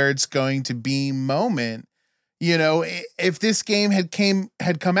instead of where it's going to be moment. You know, if this game had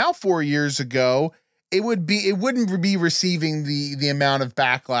come out 4 years ago, it wouldn't be receiving the amount of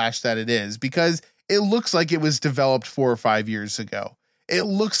backlash that it is, because it looks like it was developed 4 or 5 years ago. It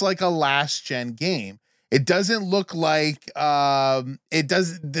looks like a last gen game. It doesn't look like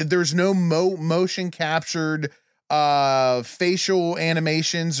there's no motion captured facial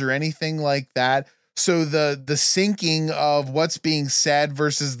animations or anything like that. So the syncing of what's being said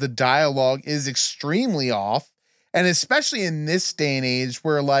versus the dialogue is extremely off. And especially in this day and age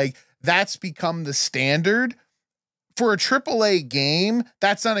where like that's become the standard for a AAA game,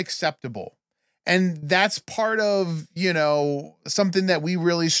 that's unacceptable. And that's part of, you know, something that we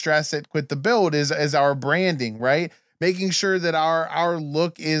really stress at Quit the Build is our branding, right? Making sure that our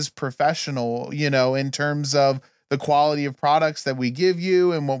look is professional, you know, in terms of the quality of products that we give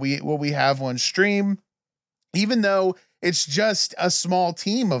you and what we have on stream. Even though it's just a small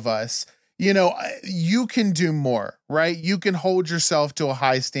team of us, you know, you can do more, right? You can hold yourself to a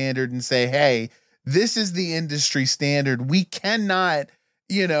high standard and say, hey, this is the industry standard. We cannot,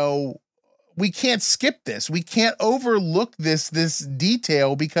 you know, we can't skip this. We can't overlook this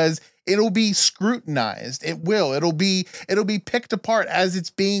detail because it'll be scrutinized. It'll be picked apart as it's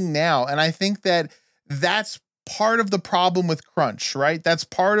being now. And I think that that's part of the problem with crunch, right? That's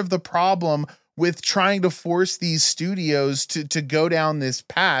part of the problem with trying to force these studios to go down this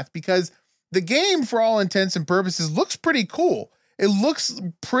path, because the game, for all intents and purposes, looks pretty cool. It looks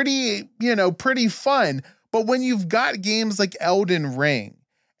pretty, you know, pretty fun. But when you've got games like Elden Ring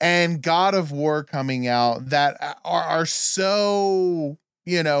and God of War coming out that are so,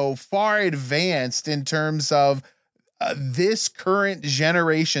 you know, far advanced in terms of this current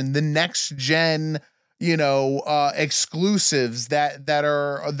generation, the next gen, you know, exclusives that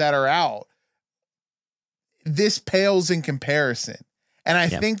are out, this pales in comparison. And I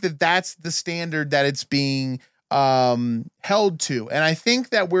think that that's the standard that it's being held to. And I think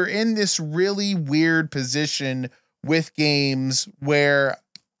that we're in this really weird position with games where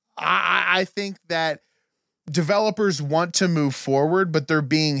I think that developers want to move forward, but they're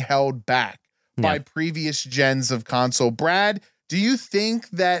being held back by previous gens of console. Brad, do you think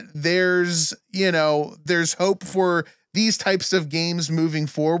that there's hope for these types of games moving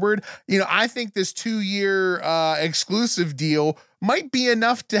forward? You know, I think this 2-year exclusive deal might be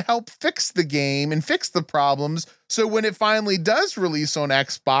enough to help fix the game and fix the problems. So when it finally does release on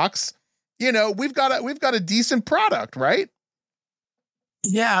Xbox, you know, we've got a decent product, right?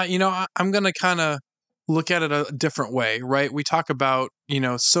 Yeah, you know, I'm going to kind of look at it a different way, right? We talk about, you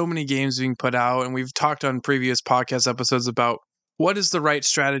know, so many games being put out, and we've talked on previous podcast episodes about what is the right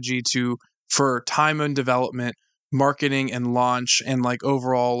strategy for time and development, marketing and launch, and like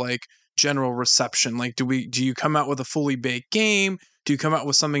overall like general reception. Like, do you come out with a fully baked game? Do you come out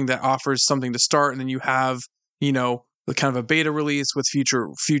with something that offers something to start, and then you have, you know, the kind of a beta release with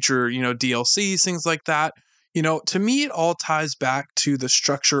future, you know, DLCs, things like that? You know, to me, it all ties back to the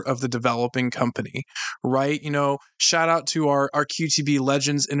structure of the developing company, right? You know, shout out to our QTB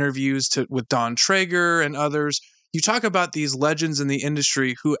Legends interviews with Don Traeger and others. You talk about these legends in the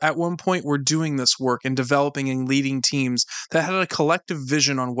industry who at one point were doing this work and developing and leading teams that had a collective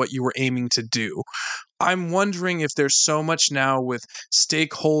vision on what you were aiming to do. I'm wondering if there's so much now with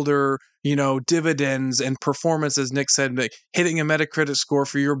stakeholder, you know, dividends and performance, as Nick said, like hitting a Metacritic score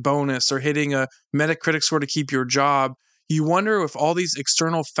for your bonus or hitting a Metacritic score to keep your job. You wonder if all these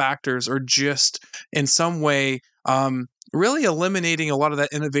external factors are just in some way really eliminating a lot of that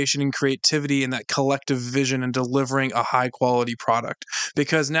innovation and creativity and that collective vision and delivering a high quality product.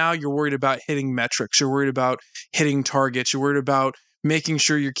 Because now you're worried about hitting metrics, you're worried about hitting targets, you're worried about making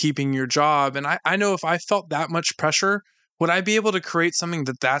sure you're keeping your job. And I know if I felt that much pressure, would I be able to create something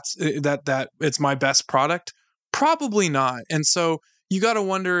that it's my best product? Probably not. And so you got to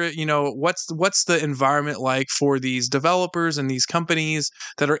wonder, you know, what's the environment like for these developers and these companies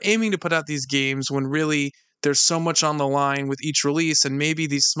that are aiming to put out these games when really there's so much on the line with each release, and maybe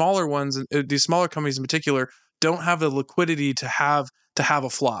these smaller ones, these smaller companies in particular, don't have the liquidity to have a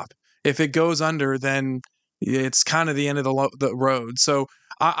flop. If it goes under, then it's kind of the end of the road. So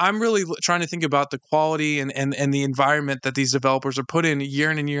I'm really trying to think about the quality and the environment that these developers are put in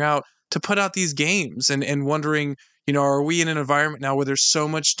year in and year out to put out these games, and wondering, you know, are we in an environment now where there's so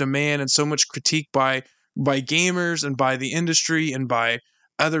much demand and so much critique by gamers and by the industry and by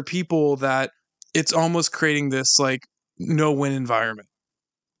other people that it's almost creating this like no-win environment?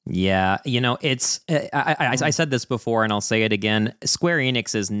 Yeah, you know, it's I said this before and I'll say it again. Square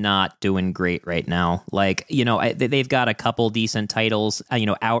Enix is not doing great right now. Like, you know, they've got a couple decent titles. You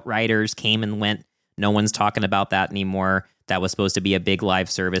know, Outriders came and went No one's talking about that anymore. That was supposed to be a big live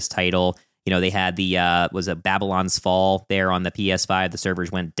service title. You know, they had the was a Babylon's Fall there on the PS5. The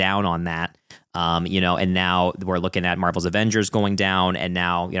servers went down on that. You know, and now we're looking at Marvel's Avengers going down, and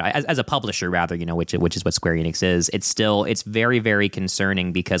now, you know, as a publisher rather, you know, which is what Square Enix is. It's very, very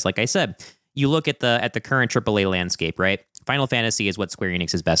concerning because, like I said, you look at the current AAA landscape, right? Final Fantasy is what Square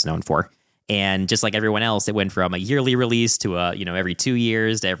Enix is best known for. And just like everyone else, it went from a yearly release to every 2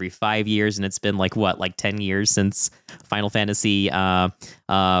 years to every 5 years, and it's been like 10 years since Final Fantasy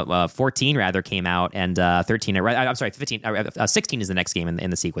 14 rather came out, and 13. I'm sorry, 15. 16 is the next game in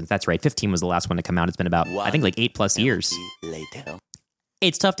the sequence. That's right. 15 was the last one to come out. It's been about I think like 8+ years. Later.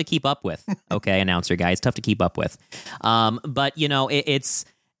 It's tough to keep up with. Okay, announcer guy, it's tough to keep up with. But you know, it's.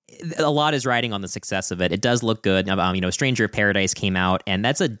 A lot is riding on the success of it. It does look good. You know, Stranger of Paradise came out, and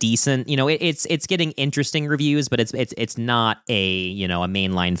that's a decent. You know, it's getting interesting reviews, but it's not a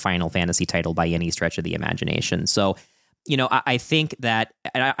mainline Final Fantasy title by any stretch of the imagination. So, you know, I think that,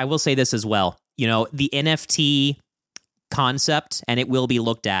 and I will say this as well. You know, the NFT concept, and it will be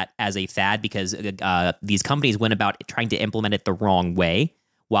looked at as a fad because these companies went about trying to implement it the wrong way,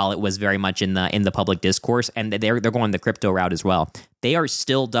 while it was very much in the public discourse, and they're going the crypto route as well. They are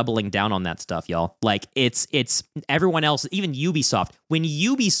still doubling down on that stuff, y'all. Like it's everyone else, even Ubisoft. When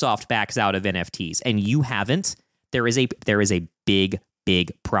Ubisoft backs out of NFTs and you haven't, there is a big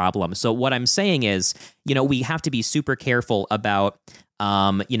problem. So what I'm saying is, you know, we have to be super careful about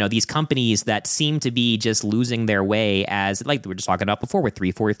these companies that seem to be just losing their way, as like we were just talking about before with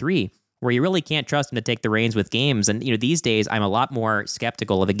 343. Where you really can't trust them to take the reins with games. And, you know, these days I'm a lot more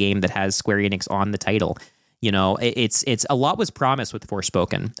skeptical of a game that has Square Enix on the title. You know, it's a lot was promised with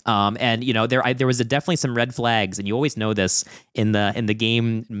Forspoken. And, you know, there was definitely some red flags, and you always know this in the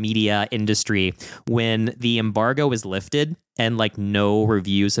game media industry when the embargo is lifted and like no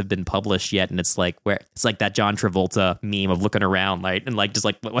reviews have been published yet. And it's like that John Travolta meme of looking around, right? And like, just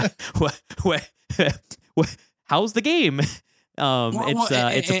like, what how's the game?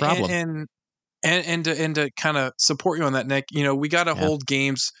 It's a problem. And to kind of support you on that, Nick, you know, we got to hold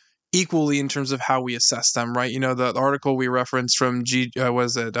games equally in terms of how we assess them, right? You know, the article we referenced from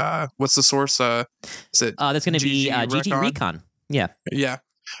what's the source? Is it that's going to be GG Recon? Yeah.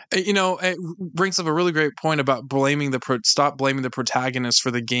 You know, it brings up a really great point about stop blaming the protagonist for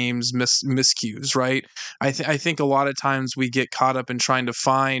the game's miscues, right? I think a lot of times we get caught up in trying to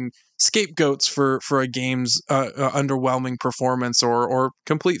find scapegoats for a game's underwhelming performance or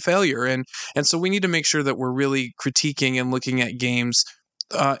complete failure, and so we need to make sure that we're really critiquing and looking at games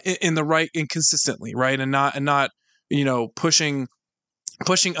in the right and consistently, right, and not you know, pushing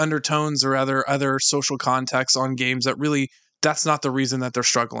undertones or other social context on games that really. That's not the reason that they're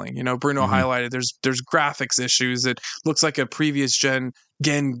struggling. You know, Bruno highlighted there's graphics issues. It looks like a previous gen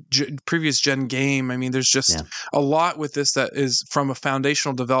game. I mean, there's just a lot with this that is from a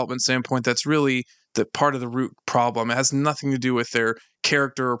foundational development standpoint. That's really the part of the root problem. It has nothing to do with their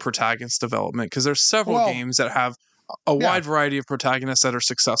character or protagonist development, because there's several games that have a wide variety of protagonists that are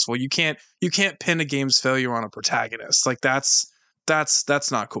successful. You can't pin a game's failure on a protagonist. Like that's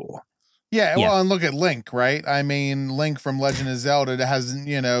not cool. Yeah, well, and look at Link, right? I mean, Link from Legend of Zelda hasn't,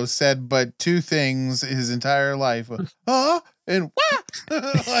 you know, said but two things his entire life. And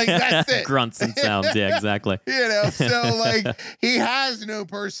like that's it. Grunts and sounds, yeah, exactly. You know, so like he has no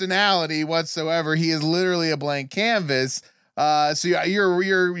personality whatsoever. He is literally a blank canvas. So yeah, you're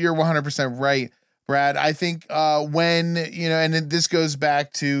 100% right, Brad. I think when, you know, and this goes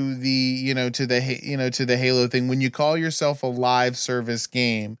back to to the Halo thing, when you call yourself a live service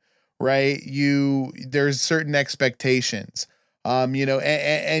game, right? There's certain expectations, you know,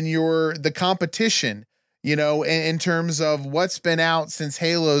 and the competition, you know, in terms of what's been out since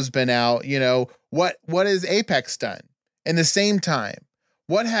Halo's been out, you know, what has Apex done in the same time?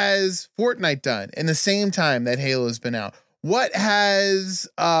 What has Fortnite done in the same time that Halo's been out? What has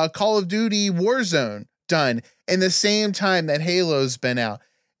Call of Duty Warzone done in the same time that Halo's been out?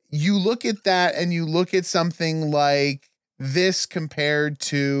 You look at that and you look at something like this compared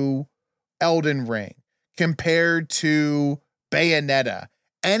to Elden Ring, compared to Bayonetta,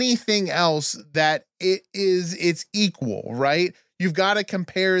 anything else that it's equal, right? You've got to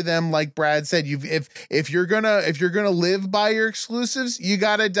compare them, like Brad said. If you're gonna live by your exclusives, you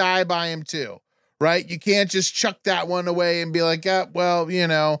got to die by them too, right? You can't just chuck that one away and be like, well, you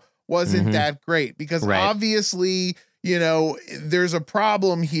know, wasn't that great? Because obviously, you know, there's a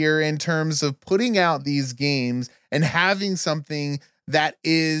problem here in terms of putting out these games and having something that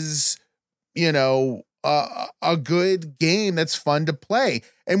is, you know, a good game that's fun to play.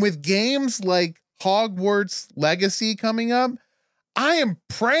 And with games like Hogwarts Legacy coming up, I am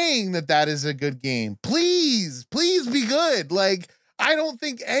praying that is a good game. Please be good. Like, I don't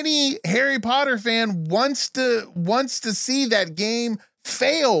think any Harry Potter fan wants to see that game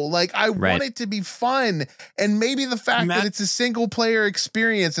fail. Like, I want it to be fun. And maybe the fact that it's a single player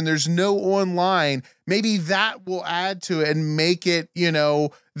experience and there's no online, maybe that will add to it and make it,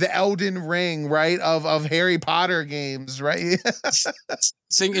 the Elden Ring, right, of Harry Potter games, right?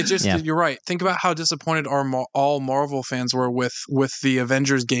 You're right. Think about how disappointed all Marvel fans were with the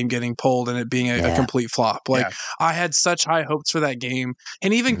Avengers game getting pulled and it being a complete flop. Like, I had such high hopes for that game,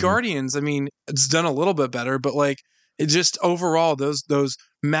 and even Guardians. I mean, it's done a little bit better, but like, it just overall those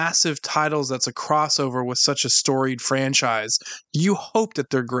massive titles that's a crossover with such a storied franchise. You hope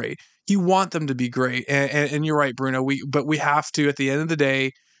that they're great. You want them to be great, and you're right, Bruno. But we have to, at the end of the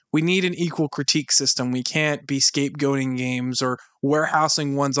day, we need an equal critique system. We can't be scapegoating games or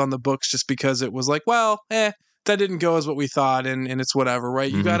warehousing ones on the books just because it was like, well, that didn't go as what we thought, and it's whatever,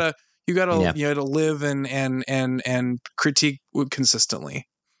 right? Mm-hmm. You gotta to live and critique consistently.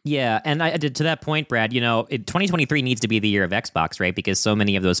 Yeah, and I did to that point, Brad. 2023 needs to be the year of Xbox, right? Because so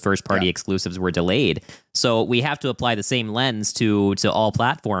many of those first-party exclusives were delayed. So we have to apply the same lens to all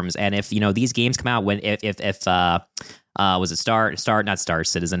platforms. And if these games come out was it Star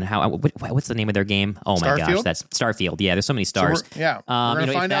Citizen? What's the name of their game? Oh my gosh, that's Starfield. Yeah, there's so many stars. We're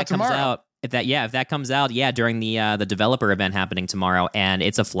gonna find out tomorrow. If that comes out, during the developer event happening tomorrow, and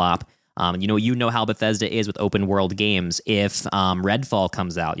it's a flop. You know how Bethesda is with open world games. If Redfall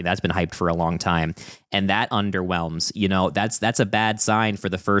comes out, that's been hyped for a long time, and that underwhelms. That's a bad sign for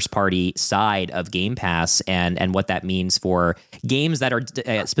the first party side of Game Pass and what that means for games that are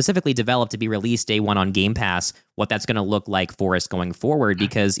specifically developed to be released day one on Game Pass. What that's going to look like for us going forward,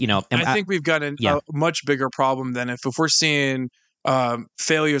 because I think we've got a much bigger problem than if we're seeing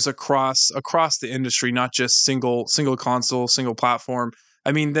failures across the industry, not just single console, single platform.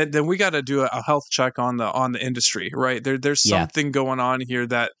 I mean, then we got to do a health check on the industry, right? There's something going on here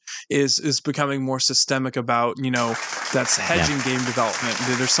that is becoming more systemic about, that's hedging game development.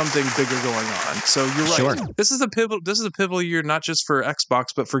 There's something bigger going on. So you're right. Sure. This is a pivotal year, not just for Xbox,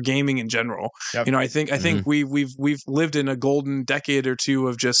 but for gaming in general. Yep. I think we've lived in a golden decade or two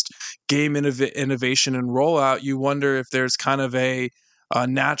of just game innovation and rollout. You wonder if there's kind of a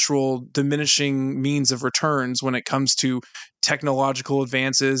natural diminishing means of returns when it comes to technological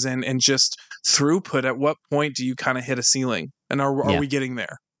advances and just throughput. At what point do you kind of hit a ceiling? And are we getting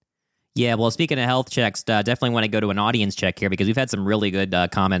there? Yeah, well, speaking of health checks, definitely want to go to an audience check here because we've had some really good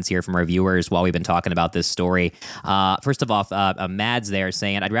comments here from our viewers while we've been talking about this story. First of all, Mads there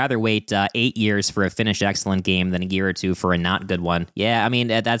saying, I'd rather wait 8 years for a finished excellent game than a year or two for a not good one. Yeah, I mean,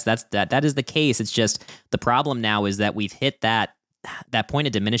 that is the case. It's just the problem now is that we've hit that point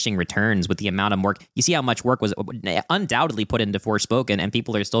of diminishing returns with the amount of work. You see how much work was undoubtedly put into Forspoken, and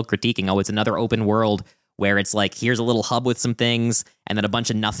people are still critiquing, it's another open world where it's like, here's a little hub with some things, and then a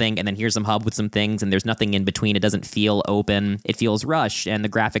bunch of nothing, and then here's some hub with some things, and there's nothing in between. It doesn't feel open. It feels rushed, and the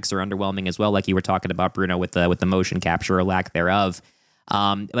graphics are underwhelming as well, like you were talking about, Bruno, with the motion capture or lack thereof.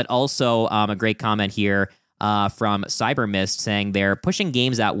 But also a great comment here from Cybermist saying they're pushing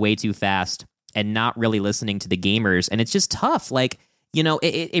games out way too fast and not really listening to the gamers. And it's just tough. Like,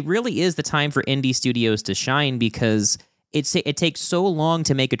 it really is the time for indie studios to shine because it takes so long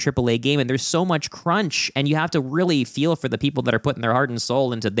to make a AAA game and there's so much crunch and you have to really feel for the people that are putting their heart and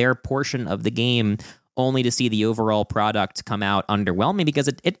soul into their portion of the game only to see the overall product come out underwhelming because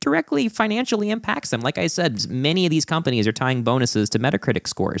it directly financially impacts them. Like I said, many of these companies are tying bonuses to Metacritic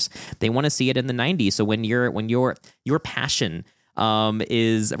scores. They want to see it in the 90s. So when your passion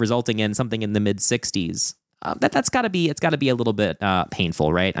is resulting in something in the mid 60s. That's got to be a little bit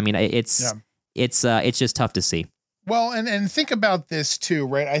painful, right? I mean, it's just tough to see. Well, and think about this too,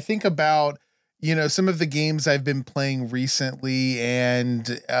 right? I think about some of the games I've been playing recently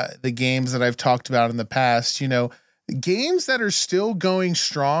and the games that I've talked about in the past. Games that are still going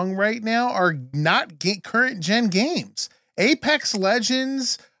strong right now are not current gen games. Apex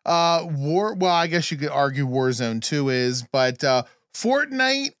Legends. I guess you could argue Warzone 2 is, but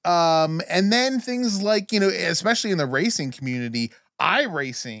Fortnite, and then things like, especially in the racing community,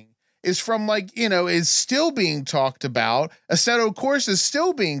 iRacing is from is still being talked about. Assetto Corsa is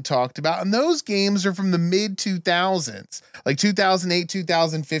still being talked about, and those games are from the mid 2000s, like 2008,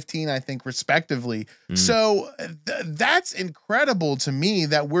 2015, I think, respectively. So that's incredible to me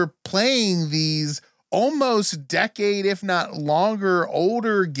that we're playing these almost decade, if not longer,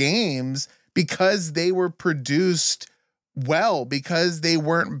 older games because they were produced well, because they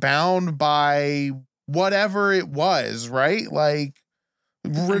weren't bound by whatever it was, right? Like,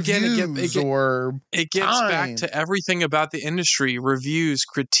 reviews it gets back to everything about the industry, reviews,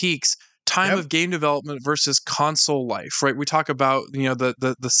 critiques, time of game development versus console life, right? We talk about,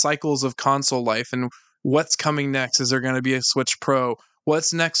 the cycles of console life and what's coming next. Is there going to be a Switch Pro?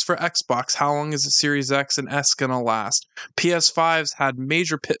 What's next for Xbox? How long is the Series X and S going to last? PS5's had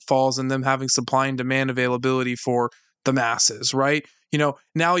major pitfalls in them having supply and demand availability for the masses, right?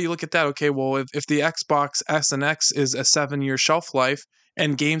 Now you look at that, okay, well, if the Xbox S and X is a 7-year shelf life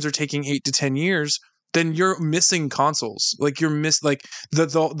and games are taking 8 to 10 years, then you're missing consoles. Like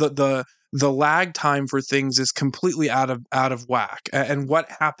the lag time for things is completely out of whack. And what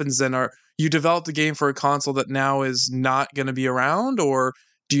happens then are you develop the game for a console that now is not going to be around, or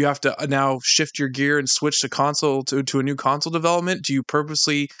do you have to now shift your gear and switch the console to a new console development? Do you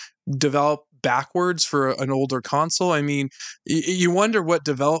purposely develop backwards for an older console? I mean, you wonder what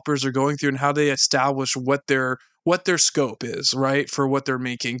developers are going through and how they establish what their scope is, right, for what they're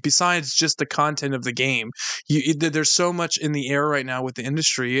making, besides just the content of the game. There's so much in the air right now with the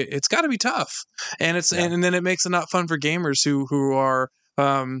industry. It's got to be tough, and and then it makes it not fun for gamers who are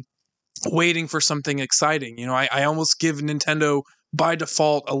waiting for something exciting. I almost give Nintendo by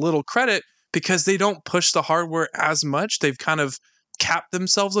default a little credit because they don't push the hardware as much. They've kind of capped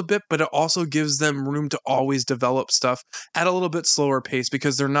themselves a bit, but it also gives them room to always develop stuff at a little bit slower pace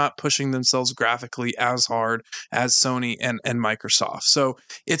because they're not pushing themselves graphically as hard as Sony and Microsoft. So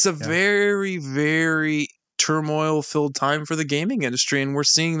it's a very, very turmoil-filled time for the gaming industry, and we're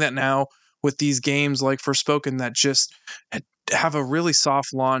seeing that now with these games like Forspoken that just have a really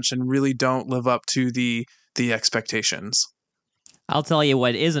soft launch and really don't live up to the expectations. I'll tell you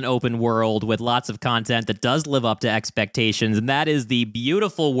what is an open world with lots of content that does live up to expectations, and that is the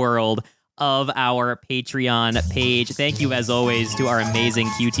beautiful world of our Patreon page. Thank you, as always, to our amazing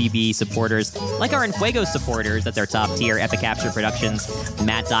QTB supporters, like our Enfuego supporters at their top tier, Epic Capture Productions,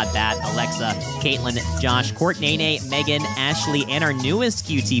 Matt.Bat, Alexa, Caitlin, Josh, Courtney, Megan, Ashley, and our newest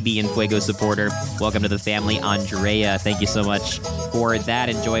QTB Enfuego supporter. Welcome to the family, Andrea. Thank you so much for that.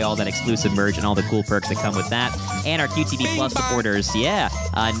 Enjoy all that exclusive merch and all the cool perks that come with that. And our QTB Plus supporters,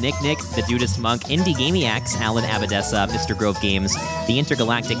 Nick, the Dudist Monk, Indie Gamiacs, Alan Abadessa, Mr. Grove Games, the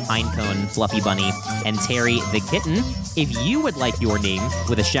Intergalactic Pinecone, Fluffy Bunny, and Terry the Kitten. If you would like your name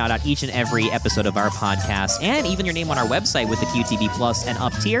with a shout out each and every episode of our podcast, and even your name on our website with the QTB Plus and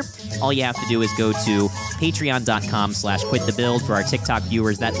up tier, all you have to do is go to patreon.com/quitthebuild. For our TikTok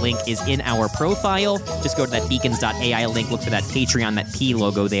viewers, that link is in our profile. Just go to that beacons.ai link, look for that Patreon, that P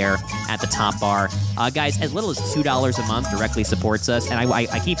logo there at the top bar. Guys, as little as $2 a month directly supports us, and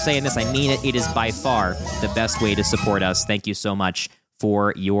I keep saying this, I mean it. It is by far the best way to support us. Thank you so much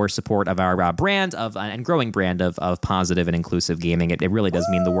for your support of our brand and growing brand of positive and inclusive gaming. It really does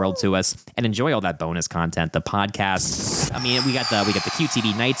mean the world to us. And enjoy all that bonus content, the podcast. I mean, we got the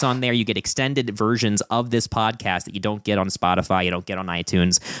QTV nights on there. You get extended versions of this podcast that you don't get on Spotify, you don't get on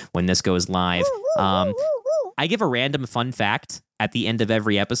iTunes when this goes live. I give a random fun fact at the end of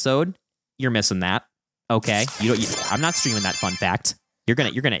every episode. You're missing that. Okay, I'm not streaming that fun fact. You're gonna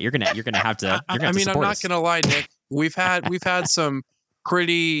have to. I'm not gonna lie, Nick. We've had some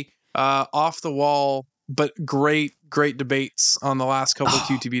pretty off the wall but great debates on the last couple of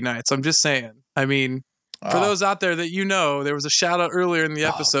QTB nights. I'm just saying. I mean, for those out there that there was a shout out earlier in the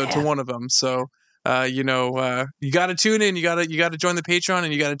episode to one of them. So you got to tune in. You got to join the Patreon,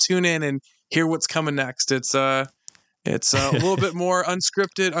 and you got to tune in and hear what's coming next. It's a little bit more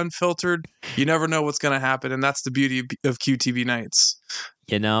unscripted, unfiltered. You never know what's going to happen, and that's the beauty of QTB nights.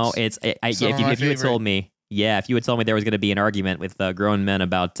 If you had told me. Yeah, if you had told me there was going to be an argument with grown men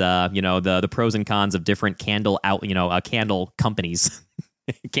about the pros and cons of different candle companies,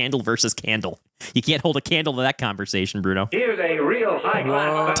 candle versus candle, you can't hold a candle to that conversation, Bruno. Here's a real high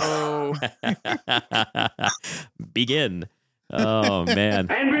class. Begin. Oh man.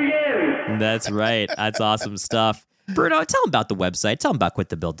 And begin. That's right. That's awesome stuff. Bruno, tell them about the website. Tell them about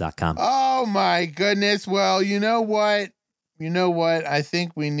quitthebuild.com. Oh my goodness. Well, you know what? I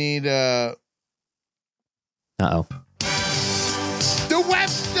think we need Uh-oh. The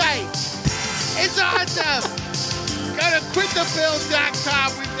website! It's awesome! Go to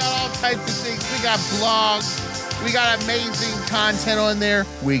quitthebuild.com. We've got all types of things. We got blogs. We got amazing content on there.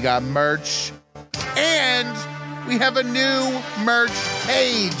 We got merch. And we have a new merch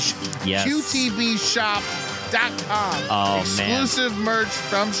page. Yes. QTBshop.com. Oh, exclusive merch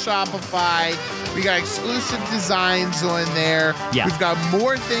from Shopify. We got exclusive designs on there. Yeah. We've got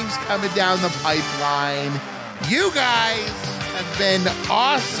more things coming down the pipeline. You guys have been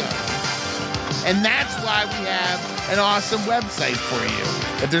awesome. And that's why we have an awesome website for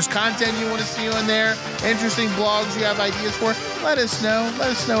you. If there's content you want to see on there, interesting blogs you have ideas for, let us know. Let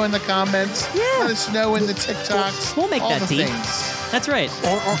us know in the comments. Yeah. Let us know in the TikToks. We'll make all that the team. things. That's right.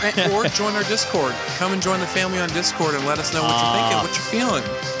 Or join our Discord. Come and join the family on Discord and let us know what you're thinking, what you're feeling.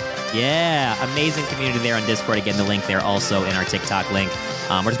 Yeah, amazing community there on Discord. Again, the link there also in our TikTok link.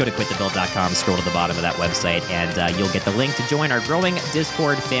 Or just go to quitthebuild.com, scroll to the bottom of that website, and you'll get the link to join our growing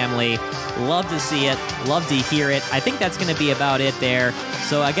Discord family. Love to see it. Love to hear it. I think that's going to be about it there.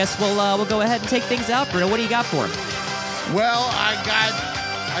 So I guess we'll go ahead and take things out. Bruno, what do you got for him? Well, I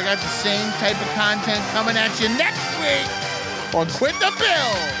got the same type of content coming at you next week on Quit the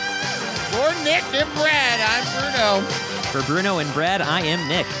Build. For Nick and Brad, I'm Bruno. For Bruno and Brad, I am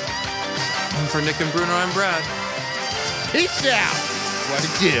Nick. And for Nick and Bruno, I'm Brad. Peace out. What a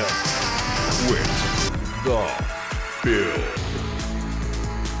deal. Quit the Build.